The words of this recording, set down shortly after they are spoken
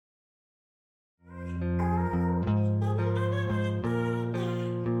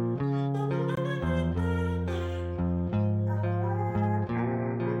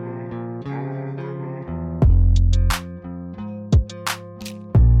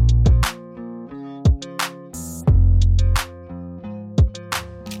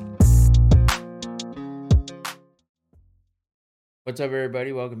What's up,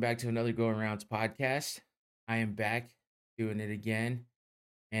 everybody? Welcome back to another Going Rounds podcast. I am back doing it again,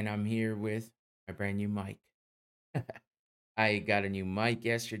 and I'm here with my brand new mic. I got a new mic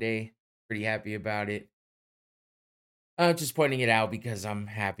yesterday. Pretty happy about it. I'm just pointing it out because I'm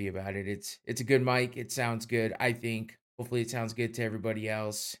happy about it. It's a good mic. It sounds good. I think. Hopefully, it sounds good to everybody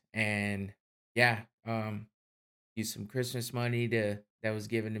else. And yeah, use some Christmas money to that was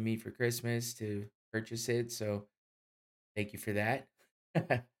given to me for Christmas to purchase it. So thank you for that.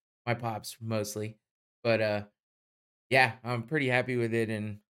 My pops mostly. But yeah, I'm pretty happy with it,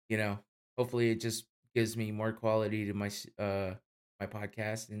 and you know, hopefully it just gives me more quality to my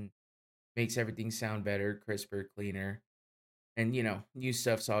podcast and makes everything sound better, crisper, cleaner. And new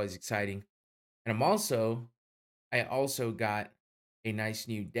stuff's always exciting. And I also got a nice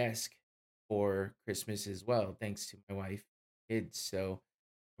new desk for Christmas as well, thanks to my wife, kids. So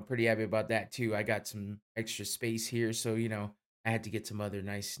I'm pretty happy about that too. I got some extra space here, so I had to get some other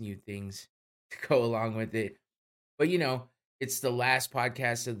nice new things to go along with it. But it's the last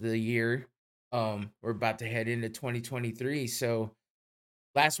podcast of the year. We're about to head into 2023, so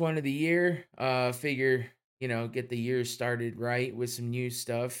last one of the year. Figure get the year started right with some new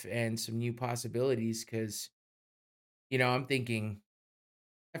stuff and some new possibilities. Because I'm thinking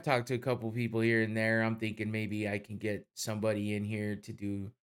I've talked to a couple people here and there. I'm thinking maybe I can get somebody in here to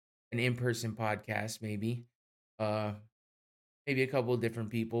do an in-person podcast, maybe. Uh, Maybe a couple of different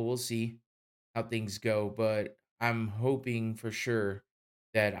people. We'll see how things go, but I'm hoping for sure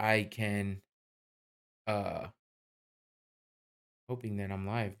that I can uh hoping that I'm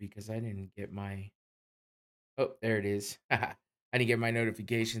live because I didn't get my oh, there it is. I didn't get my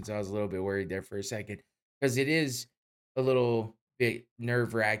notifications. So I was a little bit worried there for a second because it is a little bit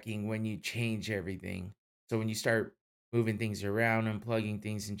nerve-wracking when you change everything. So when you start moving things around, unplugging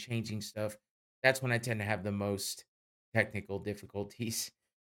things and changing stuff, that's when I tend to have the most technical difficulties.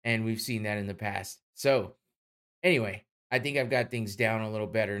 And we've seen that in the past. So anyway, I think I've got things down a little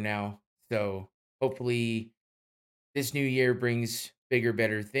better now. So hopefully this new year brings bigger,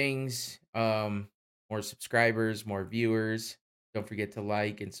 better things. More subscribers, more viewers. Don't forget to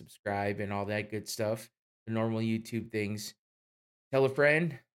like and subscribe and all that good stuff. The normal YouTube things. Tell a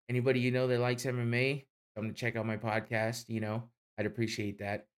friend, anybody you know that likes MMA, come to check out my podcast. I'd appreciate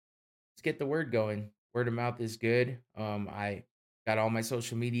that. Let's get the word going. Word of mouth is good. I got all my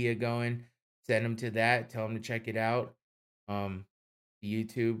social media going. Send them to that. Tell them to check it out. Um,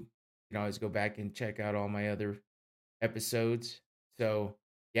 YouTube. You can always go back and check out all my other episodes. So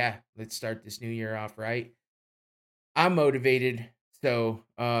yeah, let's start this new year off right. I'm motivated. So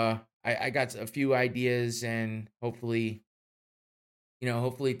I got a few ideas, and hopefully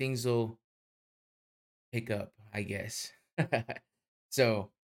things will pick up, I guess. So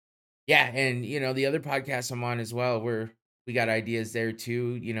yeah, and the other podcast I'm on as well, we got ideas there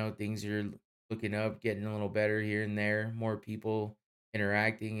too. Things are looking up, getting a little better here and there, more people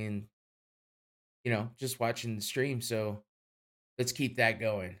interacting and just watching the stream. So let's keep that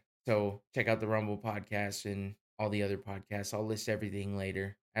going. So check out the Rumble podcast and all the other podcasts. I'll list everything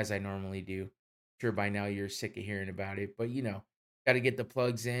later as I normally do. Sure, by now you're sick of hearing about it, but got to get the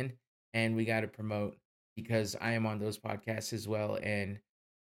plugs in and we got to promote because I am on those podcasts as well, and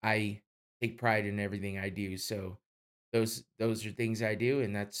I take pride in everything I do. So those are things I do,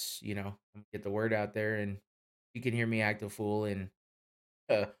 and that's get the word out there, and you can hear me act a fool and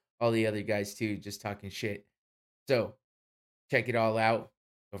uh, all the other guys too, just talking shit. So check it all out.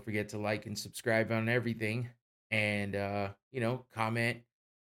 Don't forget to like and subscribe on everything. And comment.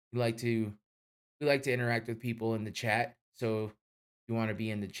 We like to we like to interact with people in the chat. So if you want to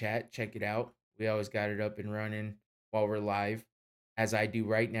be in the chat, check it out. We always got it up and running while we're live, as I do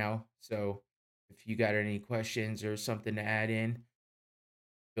right now. So if you got any questions or something to add in,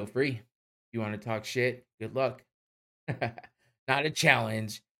 feel free. If you want to talk shit, good luck. Not a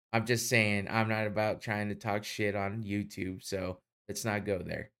challenge. I'm just saying I'm not about trying to talk shit on YouTube, so let's not go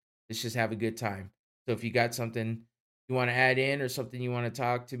there. Let's just have a good time. So if you got something you want to add in or something you want to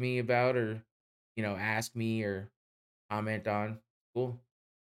talk to me about or ask me or comment on, cool.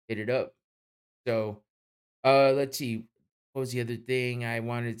 Hit it up. So let's see. What was the other thing I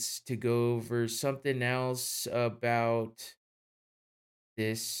wanted to go over? Something else about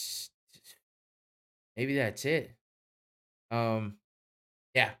this. Maybe that's it. Um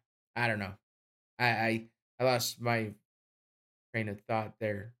yeah, I don't know. I lost my train of thought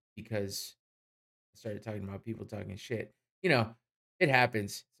there because I started talking about people talking shit. You know, it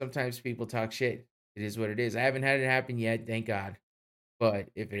happens. Sometimes people talk shit. It is what it is. I haven't had it happen yet, thank God. But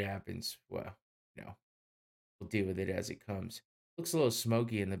if it happens, well, you know, we'll deal with it as it comes. Looks a little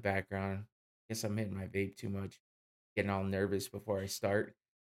smoky in the background. Guess I'm hitting my vape too much. getting all nervous before I start.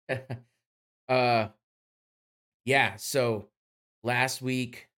 uh yeah, so last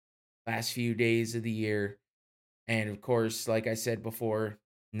week, last few days of the year, and of course, like I said before,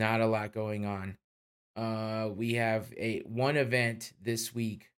 not a lot going on. We have a one event this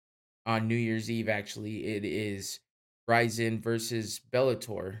week on New Year's Eve. Actually, it is Rizin versus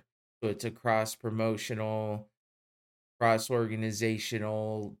Bellator. So it's a cross promotional, cross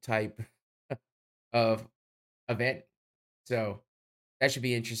organizational type of event. So that should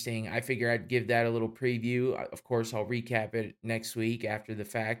be interesting. I figure I'd give that a little preview. Of course, I'll recap it next week after the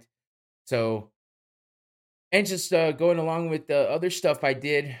fact. So, and just going along with the other stuff I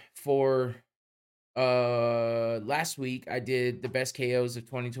did for last week, I did the best KOs of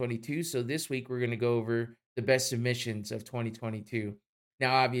 2022. So this week we're gonna go over the best submissions of 2022.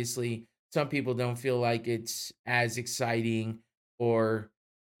 Now, obviously, some people don't feel like it's as exciting or,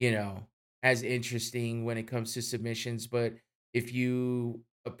 you know, as interesting when it comes to submissions. But if you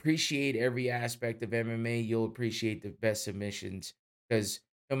appreciate every aspect of MMA, you'll appreciate the best submissions. Because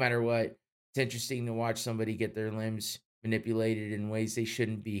no matter what, it's interesting to watch somebody get their limbs manipulated in ways they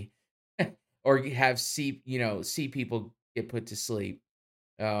shouldn't be. Or you have see people get put to sleep.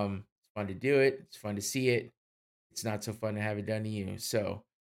 It's fun to do it. It's fun to see it. It's not so fun to have it done to you. So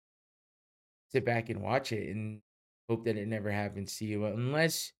sit back and watch it and hope that it never happens to you,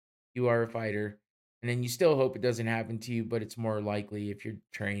 unless you are a fighter. And then you still hope it doesn't happen to you, but it's more likely if you're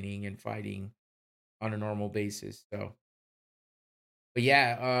training and fighting on a normal basis. So, but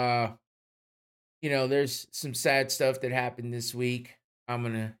yeah, there's some sad stuff that happened this week. I'm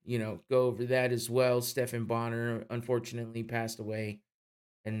gonna, go over that as well. Stephan Bonner unfortunately passed away,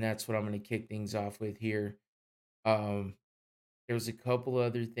 and that's what I'm gonna kick things off with here. Um, there was a couple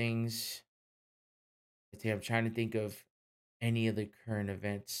other things. I'm trying to think of any of the current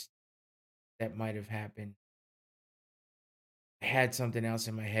events that might have happened. I had something else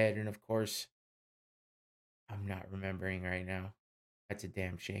in my head, and of course, I'm not remembering right now. That's a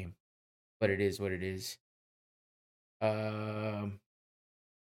damn shame, but it is what it is. Um,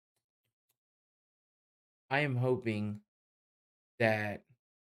 I am hoping that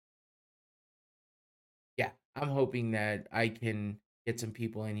Yeah, I'm hoping that I can get some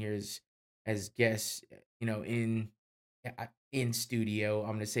people in here as guests, in studio.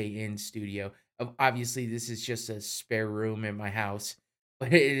 I'm gonna say in studio. Obviously, this is just a spare room in my house,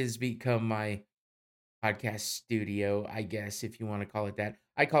 but it has become my podcast studio, I guess, if you want to call it that.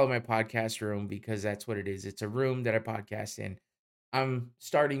 I call it my podcast room because that's what it is. It's a room that I podcast in. I'm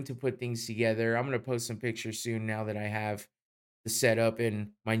starting to put things together. I'm gonna post some pictures soon now that I have the setup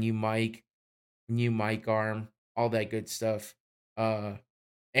and my new mic arm, all that good stuff. Uh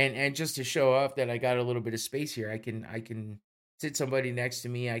and just to show off that I got a little bit of space here, I can sit somebody next to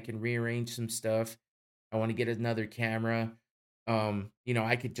me, I can rearrange some stuff. I want to get another camera.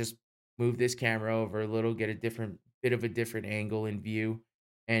 I could just move this camera over a little, get a different bit of a different angle and view.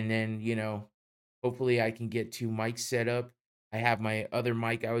 And then, hopefully I can get two mics set up. I have my other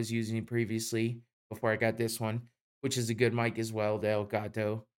mic I was using previously before I got this one, which is a good mic as well, the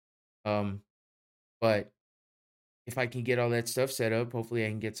Elgato. Um, but if I can get all that stuff set up, hopefully I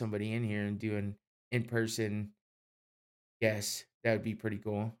can get somebody in here and do an in-person guest. That would be pretty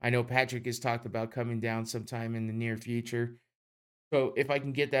cool. I know Patrick has talked about coming down sometime in the near future. So if I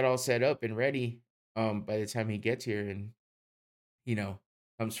can get that all set up and ready, by the time he gets here and, you know,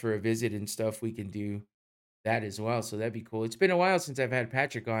 comes for a visit and stuff, we can do that as well. So that'd be cool. It's been a while since I've had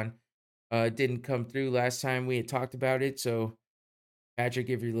Patrick on. It didn't come through last time we had talked about it. So Patrick,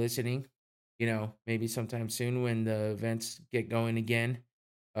 if you're listening, maybe sometime soon when the events get going again,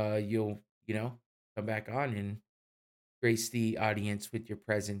 you'll, come back on and grace the audience with your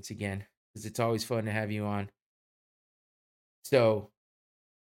presence again because it's always fun to have you on. So,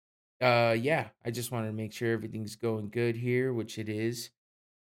 yeah, I just wanted to make sure everything's going good here, which it is.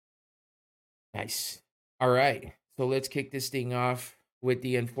 Nice. All right. So let's kick this thing off with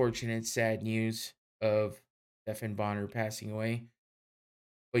the unfortunate, sad news of Stephan Bonner passing away.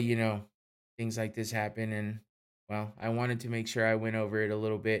 But things like this happen, and well, I wanted to make sure I went over it a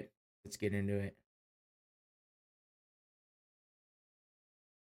little bit. Let's get into it.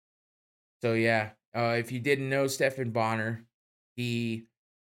 So yeah, if you didn't know Stephan Bonner, he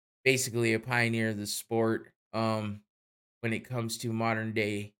basically a pioneer of the sport. When it comes to modern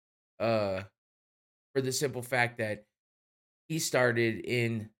day, uh, for the simple fact that he started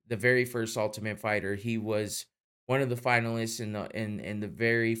in the very first Ultimate Fighter. He was one of the finalists in the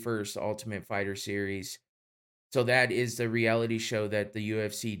very first Ultimate Fighter series. So that is the reality show that the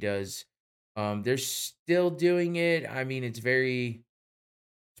UFC does. They're still doing it. I mean, it's very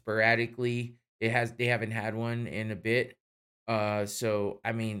sporadically. They haven't had one in a bit. So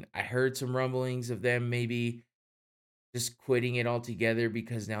I mean, I heard some rumblings of them maybe just quitting it altogether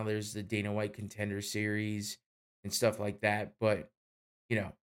because now there's the Dana White Contender Series and stuff like that. But you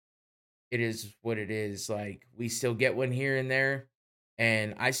know, it is what it is. Like we still get one here and there,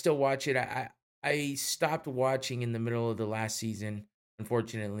 and I still watch it. I stopped watching in the middle of the last season,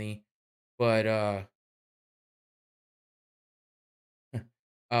 unfortunately. But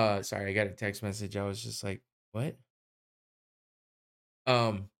sorry, I got a text message. I was just like, what?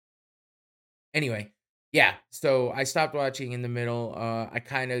 Um Anyway, yeah, so I stopped watching in the middle. I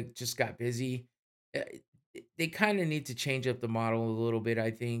kind of just got busy. They kind of need to change up the model a little bit.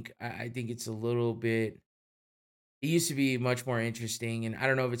 I think. I think it's a little bit. It used to be much more interesting, and I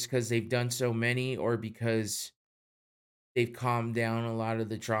don't know if it's because they've done so many or because they've calmed down a lot of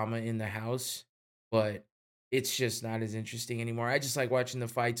the drama in the house. But it's just not as interesting anymore. I just like watching the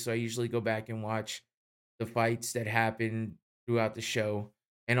fights, so I usually go back and watch the fights that happen throughout the show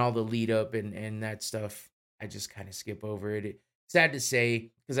and all the lead up and that stuff. I just kind of skip over it. Sad to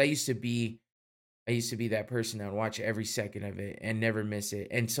say, because I used to be that person that would watch every second of it and never miss it,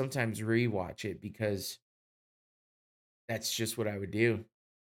 and sometimes rewatch it because that's just what I would do.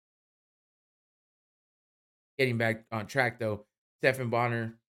 Getting back on track though, Stephan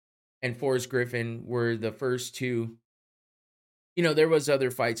Bonner and Forrest Griffin were the first two. There was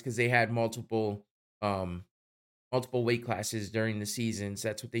other fights because they had um multiple weight classes during the seasons.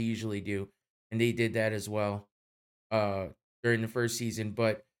 That's what they usually do, and they did that as well uh during the first season.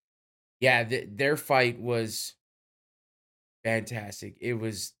 But yeah, their fight was fantastic. It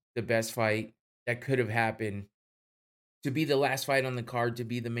was the best fight that could have happened to be the last fight on the card to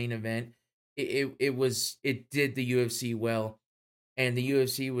be the main event. It did the UFC well, and the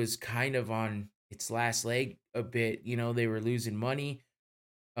UFC was kind of on its last leg a bit. They were losing money.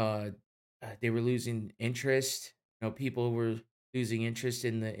 Uh, they were losing interest. People were losing interest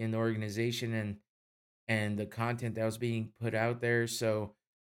in the organization and the content that was being put out there. So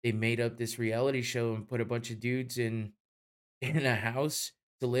they made up this reality show and put a bunch of dudes in a house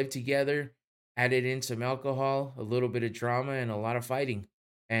to live together, added in some alcohol, a little bit of drama, and a lot of fighting.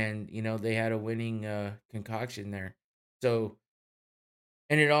 And they had a winning concoction there. So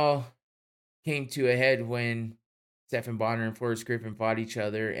and it all came to a head when Stephen Bonner and Forrest Griffin fought each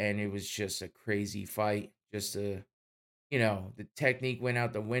other, and it was just a crazy fight. Just the technique went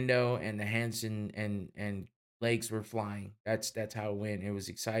out the window, and the hands and legs were flying. That's how it went. It was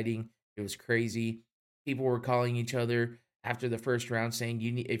exciting. It was crazy. People were calling each other after the first round, saying,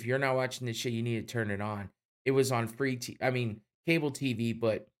 "You need if you're not watching this shit, you need to turn it on." It was on I mean, cable TV,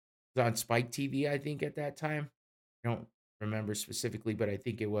 but it was on Spike TV. I think at that time. I don't remember specifically, but I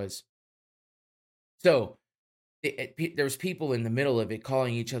think it was. So there was people in the middle of it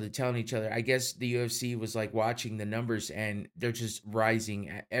calling each other, telling each other. I guess the UFC was like watching the numbers, and they're just rising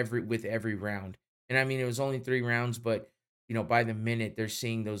at every round. And I mean, it was only 3 rounds, but by the minute, they're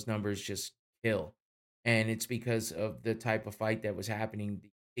seeing those numbers just kill, and it's because of the type of fight that was happening.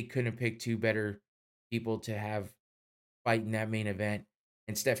 They couldn't pick two better people to have fight in that main event,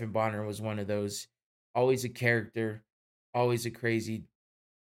 and Stephen Bonner was one of those. Always a character, always a crazy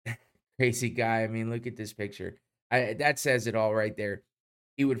guy. I mean, look at this picture. That says it all right there.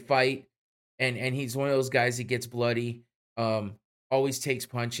 He would fight, and he's one of those guys that gets bloody. Um, Always takes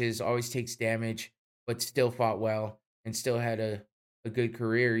punches, always takes damage, but still fought well and still had a good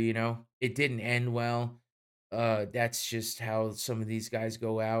career. It didn't end well. That's just how some of these guys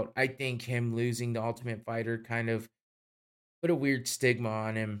go out. I think him losing the Ultimate Fighter kind of put a weird stigma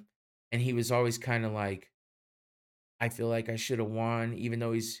on him, and he was always kind of like, I feel like I should have won, even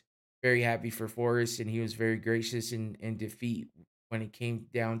though he's very happy for Forrest and he was very gracious in defeat when it came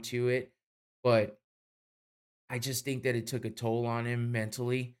down to it. But I just think that it took a toll on him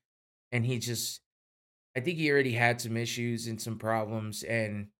mentally. And I think he already had some issues and some problems,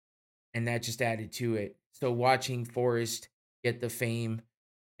 and that just added to it. So watching Forrest get the fame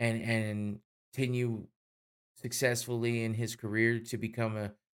and continue successfully in his career to become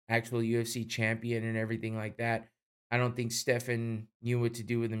a actual UFC champion and everything like that. I don't think Stefan knew what to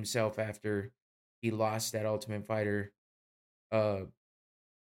do with himself after he lost that Ultimate Fighter. Uh,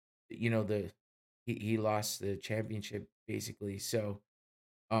 the he lost the championship basically. So,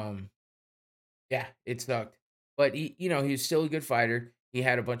 um, yeah, it sucked. But he was still a good fighter. He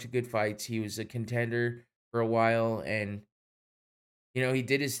had a bunch of good fights. He was a contender for a while, and he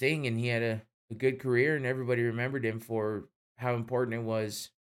did his thing, and he had a good career, and everybody remembered him for how important it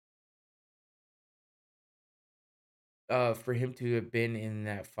was for him to have been in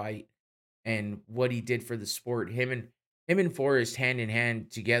that fight and what he did for the sport. Him and Forrest hand in hand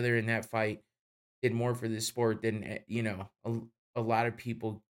together in that fight. did more for this sport than a lot of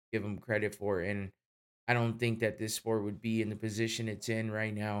people give him credit for, and I don't think that this sport would be in the position it's in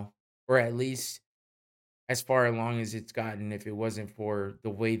right now, or at least as far along as it's gotten if it wasn't for the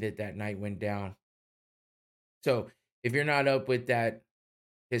way that that night went down. So if you're not up with that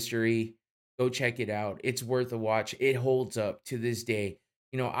history, go check it out. It's worth a watch. It holds up to this day.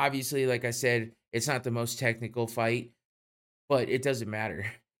 Obviously, like I said, it's not the most technical fight, but it doesn't matter.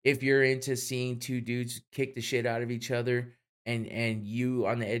 If you're into seeing two dudes kick the shit out of each other and you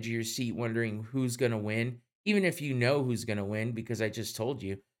on the edge of your seat wondering who's gonna win, even if you know who's gonna win, because I just told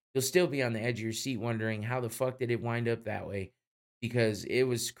you, you'll still be on the edge of your seat wondering how the fuck did it wind up that way? Because it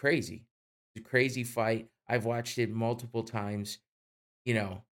was crazy. It's a crazy fight. I've watched it multiple times, you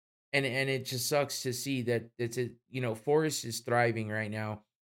know, and it just sucks to see that Forrest is thriving right now.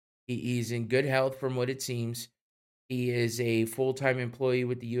 He's in good health from what it seems. He is a full-time employee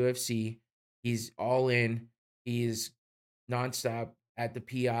with the UFC. He's all in. He is nonstop at the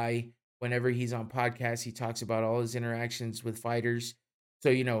PI. Whenever he's on podcasts, he talks about all his interactions with fighters.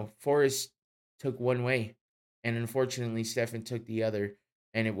 So, Forrest took one way, and unfortunately, Stephan took the other,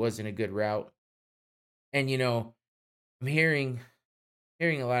 and it wasn't a good route. And, I'm hearing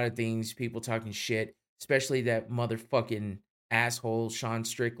a lot of things, people talking shit, especially that motherfucking asshole Sean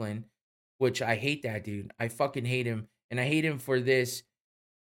Strickland, which I hate that dude. I fucking hate him, and I hate him for this.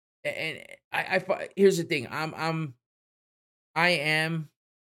 And here's the thing. I am.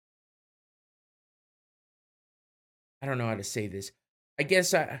 I don't know how to say this. I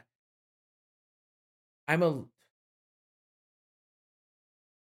guess I'm a.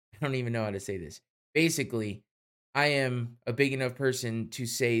 I don't even know how to say this. Basically, I am a big enough person to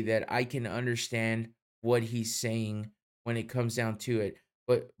say that I can understand what he's saying when it comes down to it.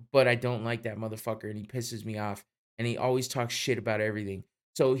 But I don't like that motherfucker and he pisses me off and he always talks shit about everything.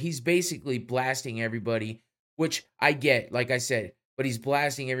 So he's basically blasting everybody, which I get, like I said, but he's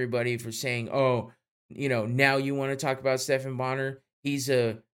blasting everybody for saying, "Oh, now you want to talk about Stephan Bonner? He's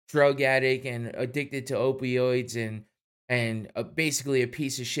a drug addict and addicted to opioids and basically a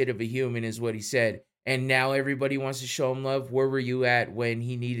piece of shit of a human," is what he said. And now everybody wants to show him love. Where were you at when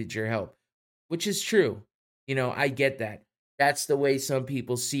he needed your help? Which is true. I get that. That's the way some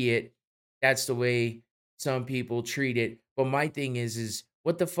people see it. That's the way some people treat it. But my thing is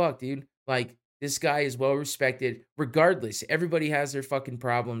what the fuck, dude? Like, this guy is well respected regardless. Everybody has their fucking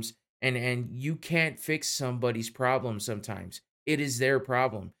problems and you can't fix somebody's problem sometimes. It is their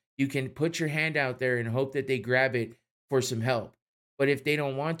problem. You can put your hand out there and hope that they grab it for some help. But if they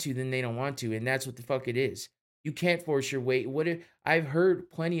don't want to, then they don't want to, and that's what the fuck it is. You can't force your way. What if I've heard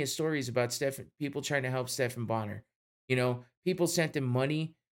plenty of stories about people trying to help Stephan Bonner. People sent him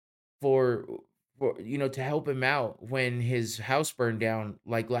money for to help him out when his house burned down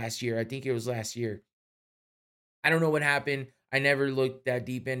like last year. I think it was last year. I don't know what happened. I never looked that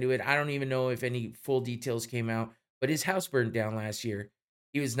deep into it. I don't even know if any full details came out, but his house burned down last year.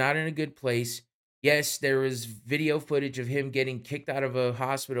 He was not in a good place. Yes, there was video footage of him getting kicked out of a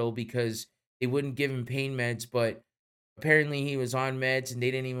hospital because they wouldn't give him pain meds, but apparently he was on meds and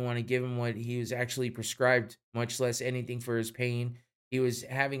they didn't even want to give him what he was actually prescribed, much less anything for his pain. He was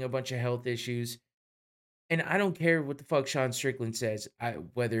having a bunch of health issues. And I don't care what the fuck Sean Strickland says.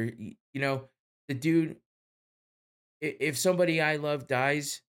 The dude, if somebody I love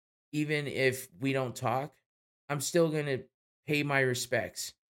dies, even if we don't talk, I'm still going to pay my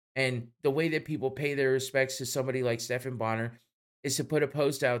respects. And the way that people pay their respects to somebody like Stephan Bonner is to put a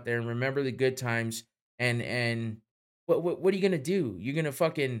post out there and remember the good times. And what are you going to do? You're going to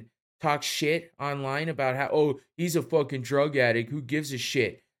fucking talk shit online about how, oh, he's a fucking drug addict. Who gives a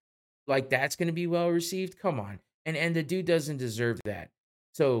shit? Like that's going to be well received? Come on. And the dude doesn't deserve that.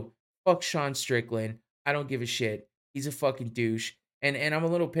 So fuck Sean Strickland. I don't give a shit. He's a fucking douche. And I'm a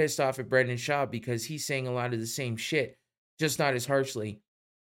little pissed off at Brendan Shaw because he's saying a lot of the same shit, just not as harshly.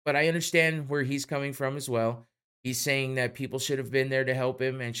 But I understand where he's coming from as well. He's saying that people should have been there to help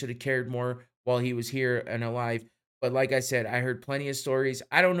him and should have cared more while he was here and alive. But like I said, I heard plenty of stories.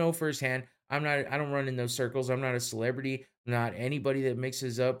 I don't know firsthand. I don't run in those circles. I'm not a celebrity. I'm not anybody that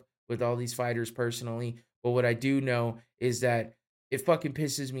mixes up with all these fighters personally. But what I do know is that it fucking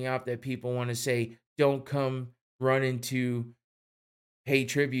pisses me off that people want to say, don't come running to pay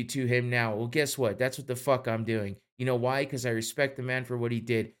tribute to him now. Well, guess what? That's what the fuck I'm doing. You know why? Because I respect the man for what he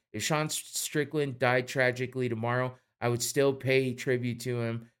did. If Sean Strickland died tragically tomorrow, I would still pay tribute to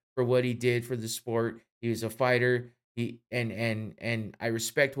him for what he did for the sport. He was a fighter. And I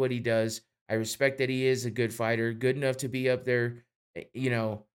respect what he does. I respect that he is a good fighter, good enough to be up there,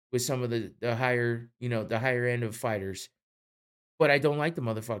 with some of the higher, the higher end of fighters. But I don't like the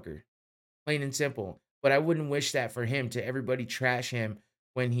motherfucker. plain and simple. But I wouldn't wish that for him to everybody trash him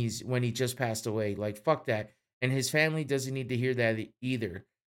when he just passed away. Like fuck that. And his family doesn't need to hear that either.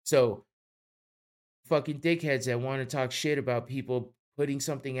 So fucking dickheads that want to talk shit about people putting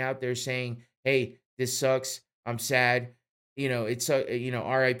something out there saying, "Hey, this sucks. I'm sad." It's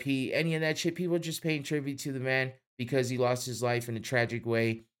RIP, any of that shit. People just paying tribute to the man because he lost his life in a tragic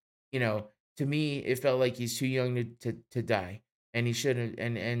way. You know, to me, it felt like he's too young to die, and he shouldn't,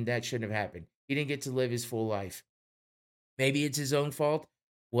 and that shouldn't have happened. He didn't get to live his full life. Maybe it's his own fault,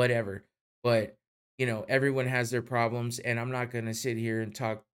 whatever. But everyone has their problems, and I'm not gonna sit here and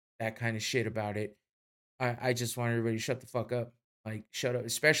talk that kind of shit about it. I just want everybody to shut the fuck up. Like, shut up.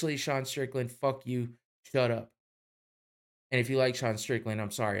 Especially Sean Strickland. Fuck you. Shut up. And if you like Sean Strickland,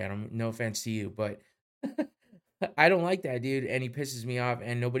 I'm sorry. I don't. No offense to you, but I don't like that dude, and he pisses me off.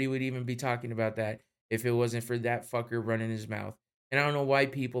 And nobody would even be talking about that if it wasn't for that fucker running his mouth. And I don't know why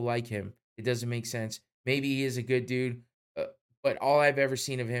people like him. It doesn't make sense. Maybe he is a good dude, uh, but all I've ever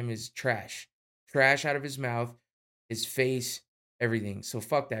seen of him is trash. Trash out of his mouth, his face, everything. So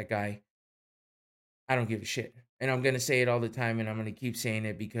fuck that guy. I don't give a shit. And I'm going to say it all the time, and I'm going to keep saying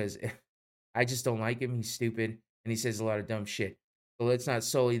it because I just don't like him. He's stupid and he says a lot of dumb shit. So let's not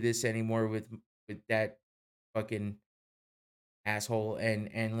sully this anymore with that fucking asshole,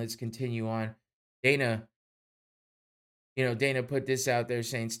 and let's continue on. Dana, Dana put this out there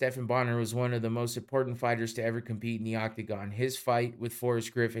saying Stephan Bonner was one of the most important fighters to ever compete in the octagon. His fight with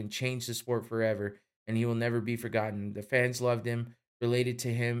Forrest Griffin changed the sport forever, and he will never be forgotten. The fans loved him, related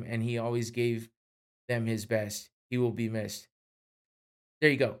to him, and he always gave them his best. He will be missed.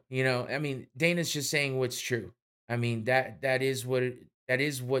 There you go. I mean, Dana's just saying what's true. I mean, that is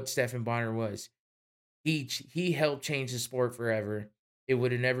what Stephan Bonner was. He helped change the sport forever. It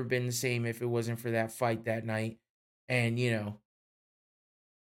would have never been the same if it wasn't for that fight that night. And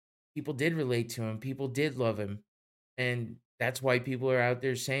people did relate to him. People did love him. And that's why people are out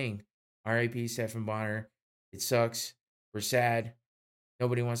there saying RIP Stephan Bonner. It sucks. We're sad.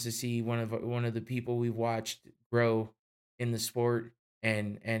 Nobody wants to see one of the people we've watched grow in the sport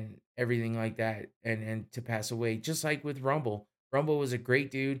and everything like that, and to pass away. Just like with Rumble. Rumble was a great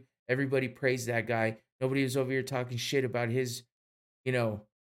dude. Everybody praised that guy. Nobody was over here talking shit about his, you know,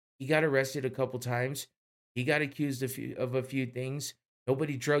 he got arrested a couple times. He got accused of a few things.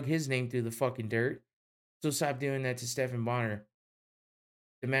 Nobody drug his name through the fucking dirt. So stop doing that to Stephan Bonner.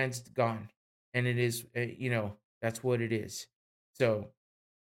 The man's gone. And it is, that's what it is. So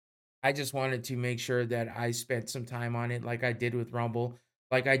I just wanted to make sure that I spent some time on it like I did with Rumble,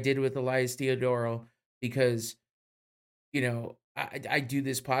 like I did with Elias Theodoro, because, I do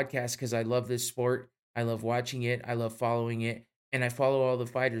this podcast because I love this sport. I love watching it. I love following it. And I follow all the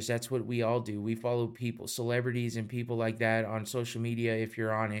fighters. That's what we all do. We follow people, celebrities, and people like that on social media if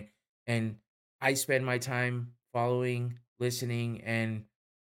you're on it. And I spend my time following, listening, and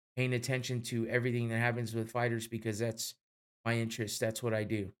paying attention to everything that happens with fighters because that's my interest. That's what I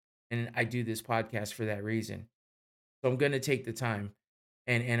do. And I do this podcast for that reason. So I'm going to take the time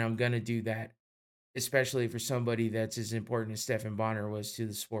and I'm going to do that, especially for somebody that's as important as Stephan Bonner was to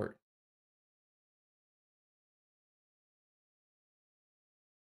the sport.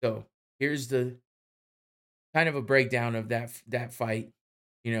 So here's the kind of a breakdown of that fight.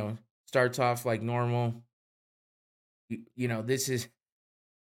 Starts off like normal. This is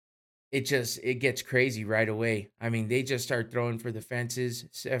it gets crazy right away. I mean, they just start throwing for the fences.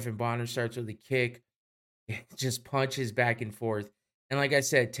 Stephan Bonner starts with a kick, just punches back and forth. And like I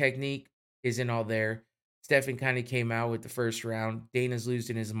said, technique isn't all there. Stephan kind of came out with the first round. Dana's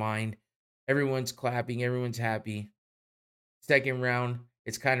losing his mind. Everyone's clapping. Everyone's happy. Second round,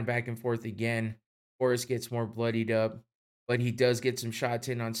 it's kind of back and forth again. Forrest gets more bloodied up, but he does get some shots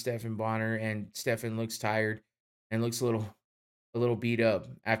in on Stephan Bonner, and Stephan looks tired and looks a little beat up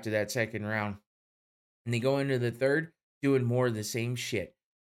after that second round. And they go into the third, doing more of the same shit.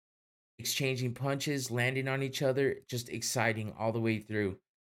 Exchanging punches, landing on each other, just exciting all the way through.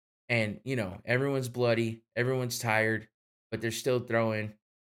 And, everyone's bloody, everyone's tired, but they're still throwing.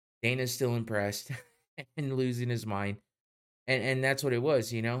 Dana's still impressed and losing his mind. And that's what it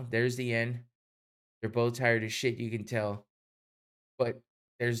was, There's the end. They're both tired as shit, you can tell. But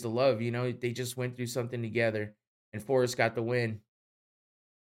there's the love, they just went through something together. And Forrest got the win.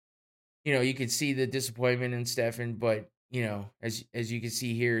 You could see the disappointment in Stephan, but as you can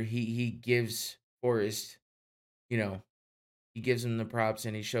see here, he gives Forrest, you know, he gives him the props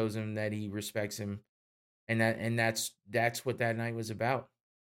and he shows him that he respects him, and that's what that night was about.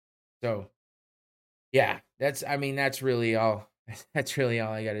 So yeah, that's really all. That's really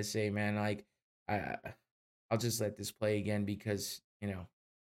all I gotta say, man. Like, I I'll just let this play again because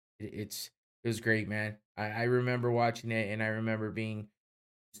it was great, man. I remember watching it, and I remember being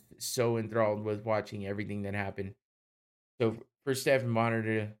so enthralled with watching everything that happened. So for Stephan Bonner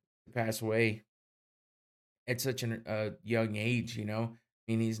to pass away at such a young age, I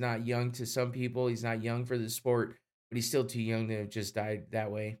mean, he's not young to some people. He's not young for the sport, but he's still too young to have just died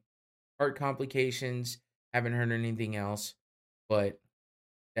that way. Heart complications. Haven't heard anything else, but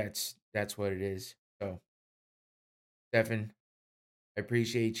that's what it is. So, Stephan, I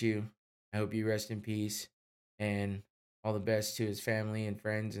appreciate you. I hope you rest in peace, and all the best to his family and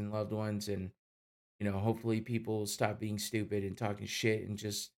friends and loved ones. And hopefully people will stop being stupid and talking shit and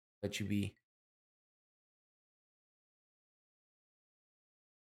just let you be.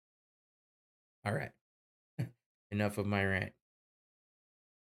 All right, enough of my rant.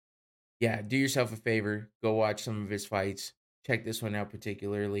 Yeah, do yourself a favor. Go watch some of his fights. Check this one out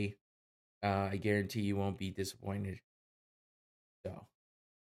particularly. I guarantee you won't be disappointed. So,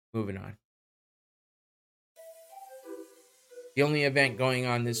 moving on. The only event going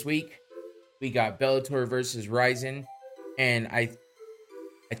on this week, we got Bellator versus Rizin, and I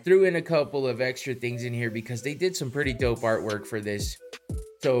threw in a couple of extra things in here because they did some pretty dope artwork for this.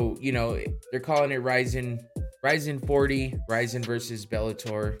 So, they're calling it Rizin 40, Rizin versus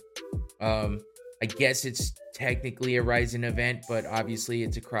Bellator. I guess it's technically a Rizin event, but obviously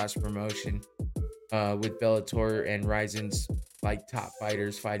it's a cross promotion with Bellator and Rizin's like top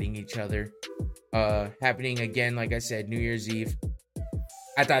fighters fighting each other. Happening again, like I said, New Year's Eve.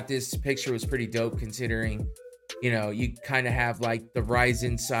 I thought this picture was pretty dope considering, you kind of have like the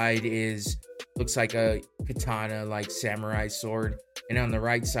Rizin side looks like a katana, like samurai sword. And on the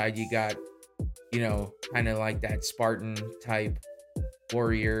right side, you got, kind of like that Spartan type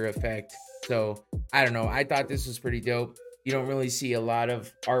warrior effect. So I don't know. I thought this was pretty dope. You don't really see a lot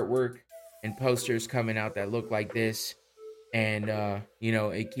of artwork and posters coming out that look like this. And,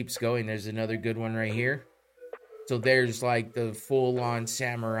 it keeps going. There's another good one right here. So there's like the full-on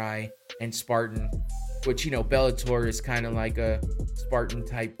samurai and Spartan, which, Bellator is kind of like a Spartan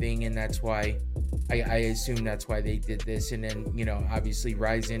type thing. And that's why I assume that's why they did this. And then, obviously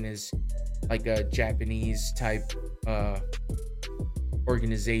Rizin is like a Japanese type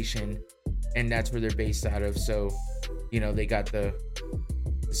organization. And that's where they're based out of. So, they got the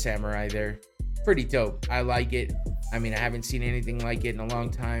samurai there. Pretty dope. I like it. I mean, I haven't seen anything like it in a long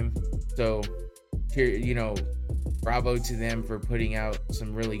time. So, here, bravo to them for putting out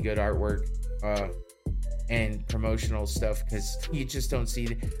some really good artwork and promotional stuff, because you just don't see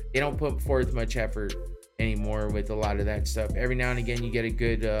they don't put forth much effort anymore with a lot of that stuff. Every now and again, you get a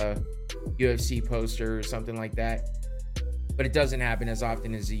good UFC poster or something like that, but it doesn't happen as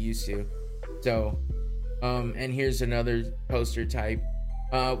often as it used to. So, and here's another poster type.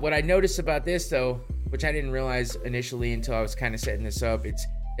 What I noticed about this, though, which I didn't realize initially until I was kind of setting this up,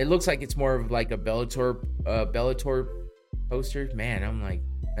 it looks like it's more of like a Bellator poster. Man, I'm like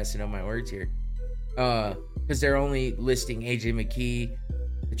messing up my words here. Because they're only listing AJ McKee,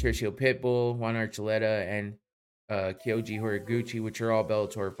 Patricio Pitbull, Juan Archuleta, and Kyoji Horiguchi, which are all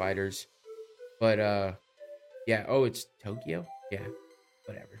Bellator fighters. But yeah. Oh, it's Tokyo. Yeah,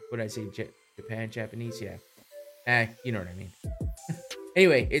 whatever. What did I say? Japan, Japanese. Yeah. You know what I mean.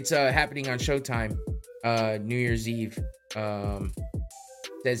 Anyway, it's happening on Showtime, New Year's Eve.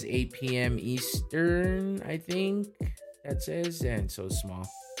 Says 8 p.m. Eastern, I think that says, and so small.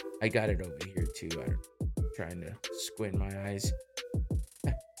 I got it over here too. I'm trying to squint my eyes.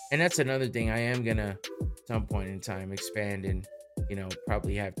 And that's another thing. I am gonna, at some point in time, expand and,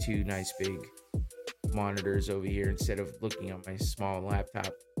 probably have two nice big monitors over here instead of looking at my small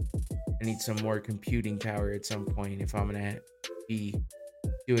laptop. I need some more computing power at some point if I'm gonna be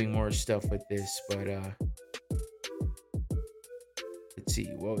doing more stuff with this. But let's see,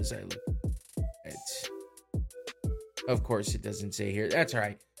 what was I looking at? Of course it doesn't say here. That's all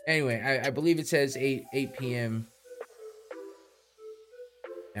right. Anyway, I believe it says 8 p.m.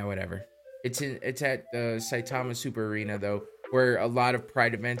 Now, whatever. It's at the Saitama Super Arena, though, where a lot of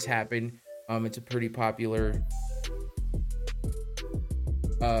Pride events happen. It's a pretty popular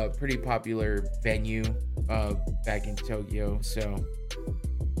venue back in Tokyo, so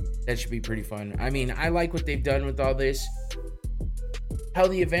that should be pretty fun. I mean, I like what they've done with all this. How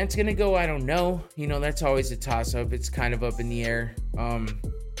the event's gonna go, I don't know. That's always a toss-up. It's kind of up in the air.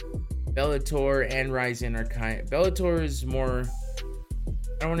 Bellator and Rizin are Bellator is more,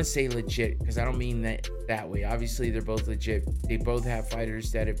 I don't want to say legit, because I don't mean that way. Obviously, they're both legit. They both have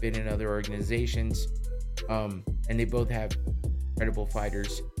fighters that have been in other organizations, and they both have credible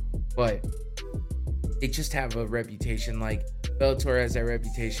fighters, but they just have a reputation. Like Bellator has that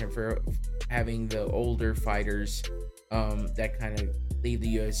reputation for having the older fighters that kind of leave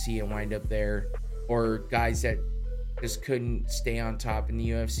the UFC and wind up there, or guys that just couldn't stay on top in the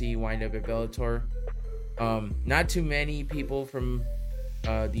UFC wind up at Bellator. Not too many people from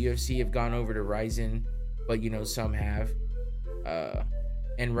the UFC have gone over to Rizin, but some have.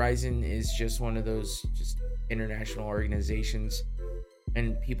 And Rizin is just one of those just international organizations,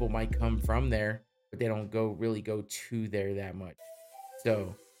 and people might come from there, but they don't really go to there that much.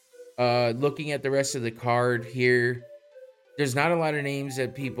 So, looking at the rest of the card here, there's not a lot of names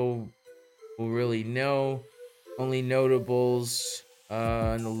that people will really know. Only notables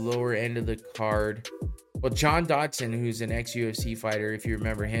on the lower end of the card. Well, John Dodson, who's an ex-UFC fighter, if you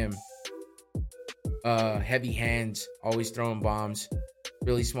remember him. Heavy hands, always throwing bombs.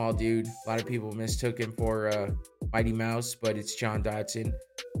 Really small dude. A lot of people mistook him for Mighty Mouse, but it's John Dodson.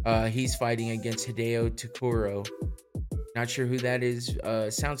 He's fighting against Hideo Takuro. Not sure who that is.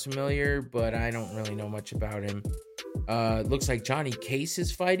 Sounds familiar, but I don't really know much about him. Looks like Johnny Case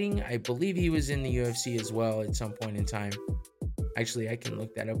is fighting. I believe he was in the UFC as well at some point in time. Actually, I can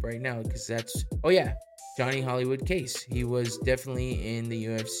look that up right now because that's... Oh, yeah. Johnny Hollywood Case. He was definitely in the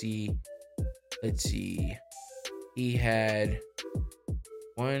UFC. Let's see. He had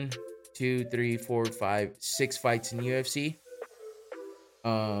 1, 2, 3, 4, 5, 6 fights in the UFC.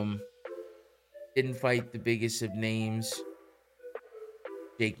 Didn't fight the biggest of names.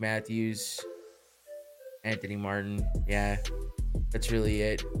 Jake Matthews, Anthony Martin. Yeah, that's really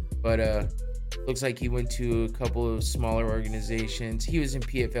it. But looks like he went to a couple of smaller organizations. He was in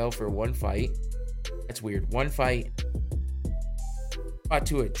PFL for 1 fight. That's weird. 1 fight. Fought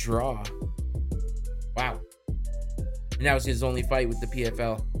to a draw. Wow. And that was his only fight with the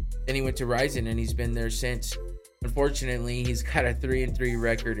PFL. Then he went to Rizin, and he's been there since. Unfortunately, he's got a 3-3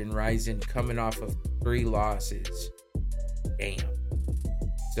 record in Rizin, coming off of 3 losses. Damn.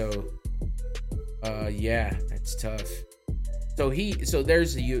 So, yeah, that's tough. So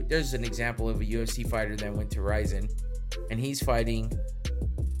there's an example of a UFC fighter that went to Rizin, and he's fighting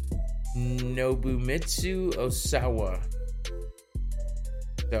Nobumitsu Osawa.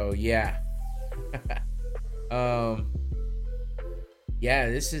 So yeah. Yeah,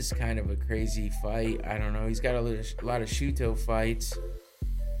 this is kind of a crazy fight. I don't know. He's got a lot of Shuto fights.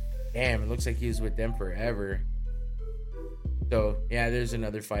 Damn, it looks like he was with them forever. So, yeah, there's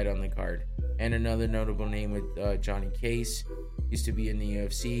another fight on the card. And another notable name with Johnny Case. Used to be in the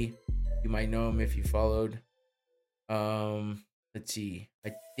UFC. You might know him if you followed. Let's see.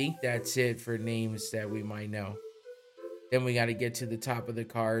 I think that's it for names that we might know. Then we got to get to the top of the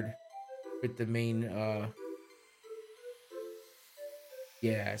card with the main...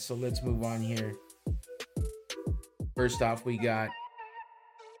 Yeah, so let's move on here. First off, we got...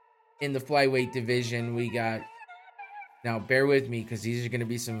 In the flyweight division, we got... Now, bear with me, because these are going to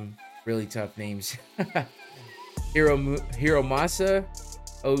be some really tough names. Hiromasa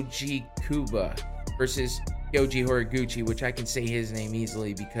Ojikuba versus Kyoji Horiguchi, which I can say his name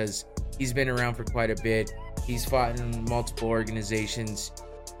easily because he's been around for quite a bit. He's fought in multiple organizations.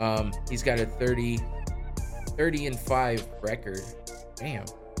 He's got a 30-5 record. Damn.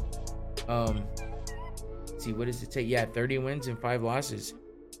 Let's see, what does it say? Yeah, 30 wins and 5 losses.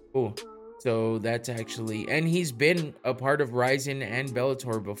 Cool. So that's actually... And he's been a part of Rizin and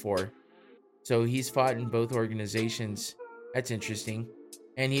Bellator before. So he's fought in both organizations. That's interesting.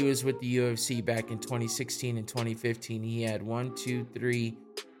 And he was with the UFC back in 2016 and 2015. He had 1, 2, 3,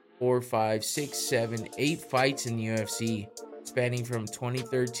 4, 5, 6, 7, 8 fights in the UFC, spanning from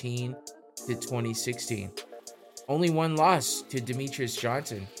 2013 to 2016. Only 1 loss to Demetrius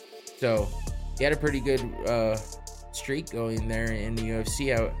Johnson. So he had a pretty good streak going there in the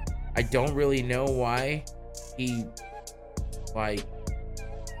UFC. I don't really know why he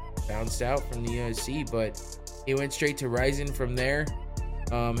bounced out from the UFC, but he went straight to Rizin from there.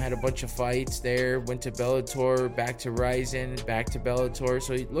 Had a bunch of fights there, went to Bellator, back to Rizin, back to Bellator.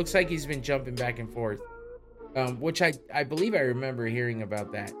 So it looks like he's been jumping back and forth, which I believe I remember hearing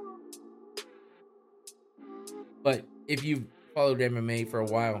about that. But if you've followed MMA for a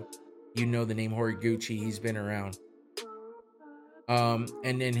while, you know the name Horiguchi. He's been around.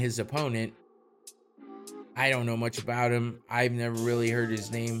 And then his opponent, I don't know much about him. I've never really heard his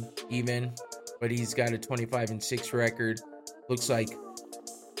name even, but he's got a 25-6 record. Looks like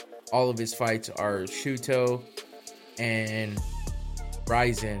all of his fights are Shuto and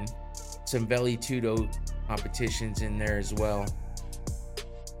Rizin. Some Veli Tudo competitions in there as well.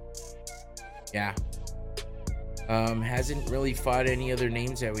 Yeah. Hasn't really fought any other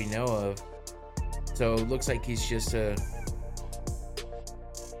names that we know of. So it looks like he's just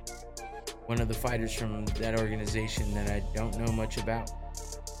one of the fighters from that organization that I don't know much about.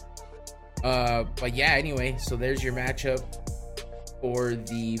 But yeah, anyway, so there's your matchup for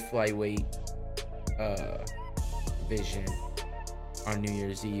the flyweight division on New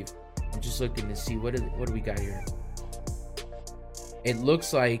Year's Eve. I'm just looking to see what do we got here. It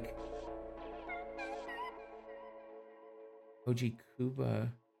looks like Koji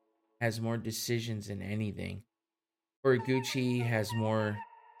Kuba has more decisions than anything. Horiguchi has more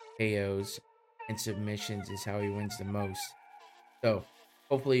KOs and submissions is how he wins the most. So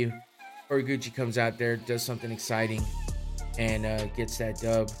hopefully Horiguchi comes out there, does something exciting, and gets that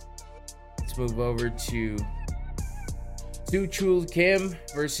dub. Let's move over to Soo Chul Kim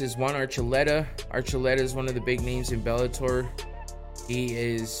versus Juan Archuleta. Archuleta is one of the big names in Bellator. He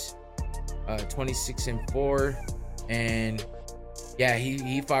is 26-4, and yeah,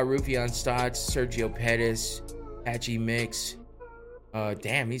 he fought Rufian Stotts, Sergio Pettis, Patchy Mix.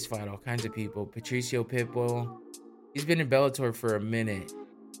 Damn, he's fought all kinds of people. Patricio Pitbull. He's been in Bellator for a minute,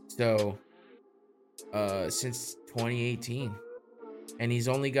 so since 2018, and he's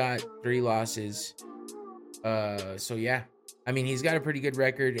only got 3 losses. So yeah, I mean, he's got a pretty good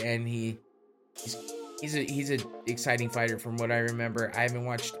record, and he's a exciting fighter from what I remember. I haven't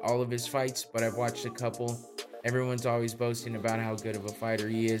watched all of his fights, but I've watched a couple. Everyone's always boasting about how good of a fighter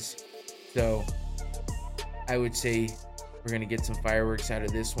he is. So I would say we're going to get some fireworks out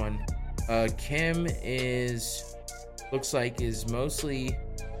of this one. Kim looks like he's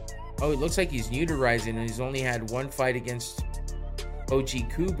new to Rizin, and he's only had 1 fight against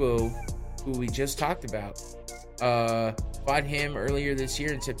Koji Kubo, who we just talked about. Fought him earlier this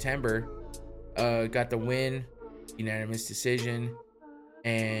year in September. Got the win, unanimous decision,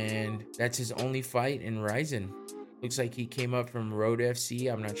 and that's his only fight in Rizin. Looks like he came up from Road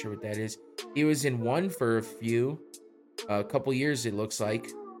FC. I'm not sure what that is. He was in one for a couple years, it looks like.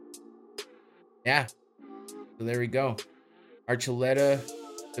 Yeah, so there we go. Archuleta,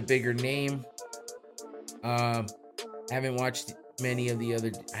 the bigger name. Haven't watched many of the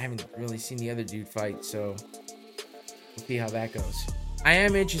other. I haven't really seen the other dude fight, so we'll see how that goes. I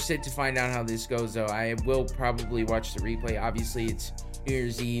am interested to find out how this goes, though. I will probably watch the replay. Obviously, it's New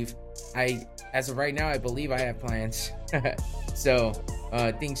Year's Eve. As of right now, I believe I have plans. So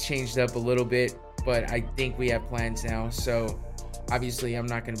things changed up a little bit, but I think we have plans now. So obviously, I'm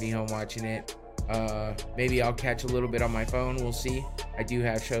not going to be home watching it. Maybe I'll catch a little bit on my phone. We'll see. I do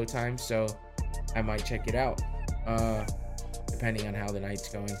have Showtime, so I might check it out, depending on how the night's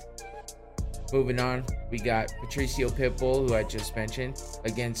going. Moving on, we got Patricio Pitbull, who I just mentioned,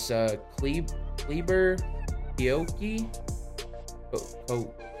 against Kleber Kioki.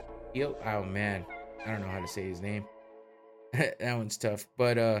 Oh man, I don't know how to say his name. That one's tough,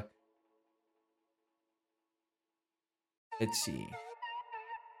 but let's see.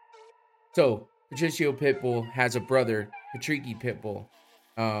 So Patricio Pitbull has a brother, Patricky Pitbull,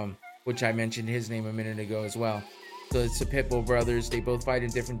 which I mentioned his name a minute ago as well. So it's the Pitbull brothers. They both fight in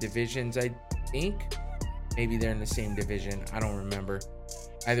different divisions, I think. Maybe they're in the same division. I don't remember.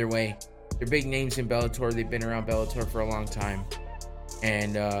 Either way, they're big names in Bellator. They've been around Bellator for a long time.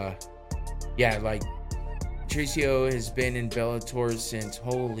 And yeah, like Patricio has been in Bellator since,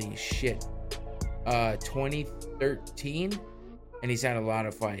 holy shit, 2013, and he's had a lot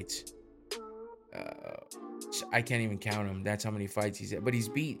of fights. I can't even count them. That's how many fights he's had. But he's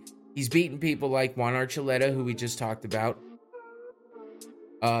beaten people like Juan Archuleta, who we just talked about.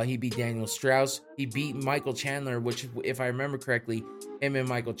 He beat Daniel Strauss. He beat Michael Chandler, which, if I remember correctly, him and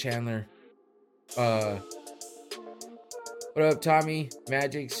Michael Chandler. What up, Tommy?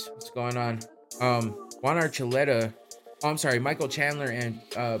 Magics? What's going on? Juan Archuleta. Oh, I'm sorry. Michael Chandler and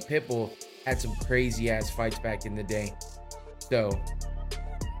Pitbull had some crazy ass fights back in the day. So,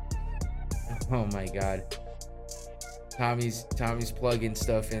 oh my God. Tommy's plugging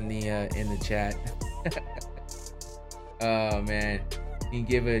stuff in the chat. Oh man, you can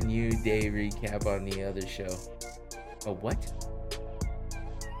give a new day recap on the other show. Oh, what?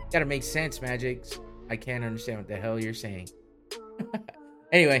 Gotta make sense, Magics. I can't understand what the hell you're saying.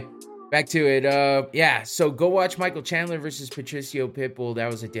 Anyway, back to it. Yeah, so go watch Michael Chandler versus Patricio Pitbull.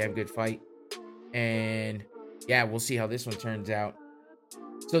 That was a damn good fight. And yeah, we'll see how this one turns out.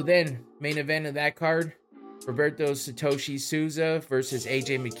 So then, main event of that card, Roberto Satoshi Souza versus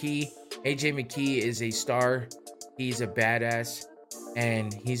AJ McKee. AJ McKee is a star. He's a badass,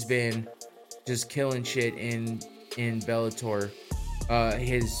 and he's been just killing shit in Bellator.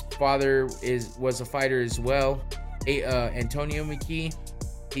 His father was a fighter as well. Antonio McKee.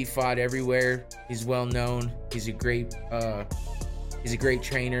 He fought everywhere. He's well known. He's a great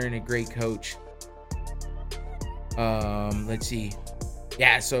trainer and a great coach. Let's see.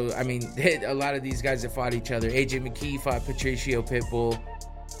 Yeah, so I mean, a lot of these guys that fought each other. AJ McKee fought Patricio Pitbull.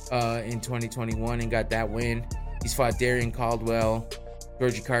 in 2021 and got that win. He's fought Darian Caldwell,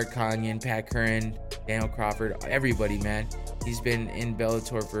 Georgie Karkanyan, Pat Curran, Daniel Crawford, everybody, man. He's been in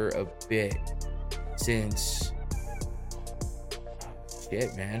Bellator for a bit since,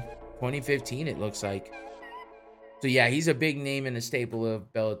 shit, man, 2015 it looks like. So yeah, he's a big name and a staple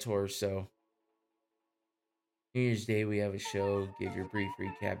of Bellator. So New Year's Day we have a show. Give your brief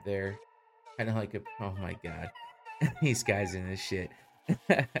recap there. Kind of like a, oh my god, these guys in this shit.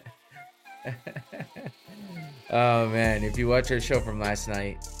 Oh man, if you watch our show from last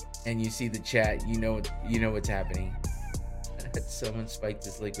night and you see the chat, you know what's happening. Someone spiked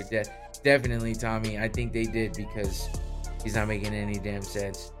this liquid death. Definitely Tommy. I think they did because he's not making any damn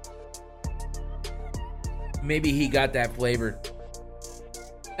sense. Maybe he got that flavor.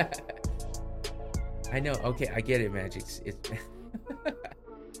 I know. Okay, I get it, Magix.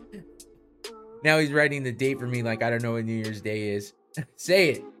 Now he's writing the date for me like I don't know what New Year's Day is. Say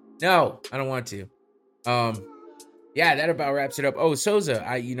it. No, I don't want to. Yeah, that about wraps it up. Oh,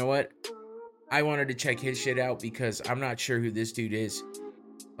 Souza, you know what? I wanted to check his shit out because I'm not sure who this dude is.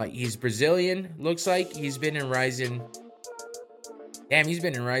 Like, he's Brazilian, looks like. He's been in Rizin. Damn, he's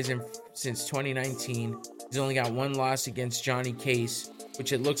been in Rizin since 2019. He's only got one loss against Johnny Case,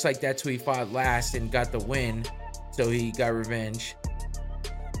 which it looks like that's who he fought last and got the win. So he got revenge.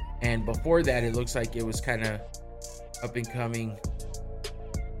 And before that, it looks like it was kind of up and coming,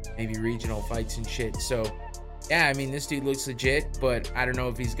 maybe regional fights and shit. So yeah, I mean, this dude looks legit, but I don't know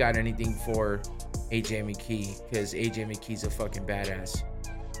if he's got anything for AJ McKee, because AJ McKee's a fucking badass.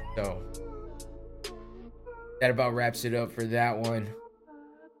 So that about wraps it up for that one.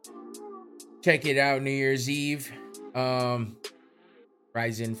 Check it out, New Year's Eve.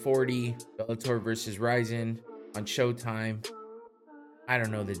 Rizin 40, Bellator versus Rizin on Showtime. I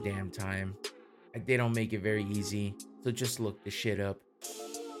don't know the damn time. They don't make it very easy, so just look the shit up.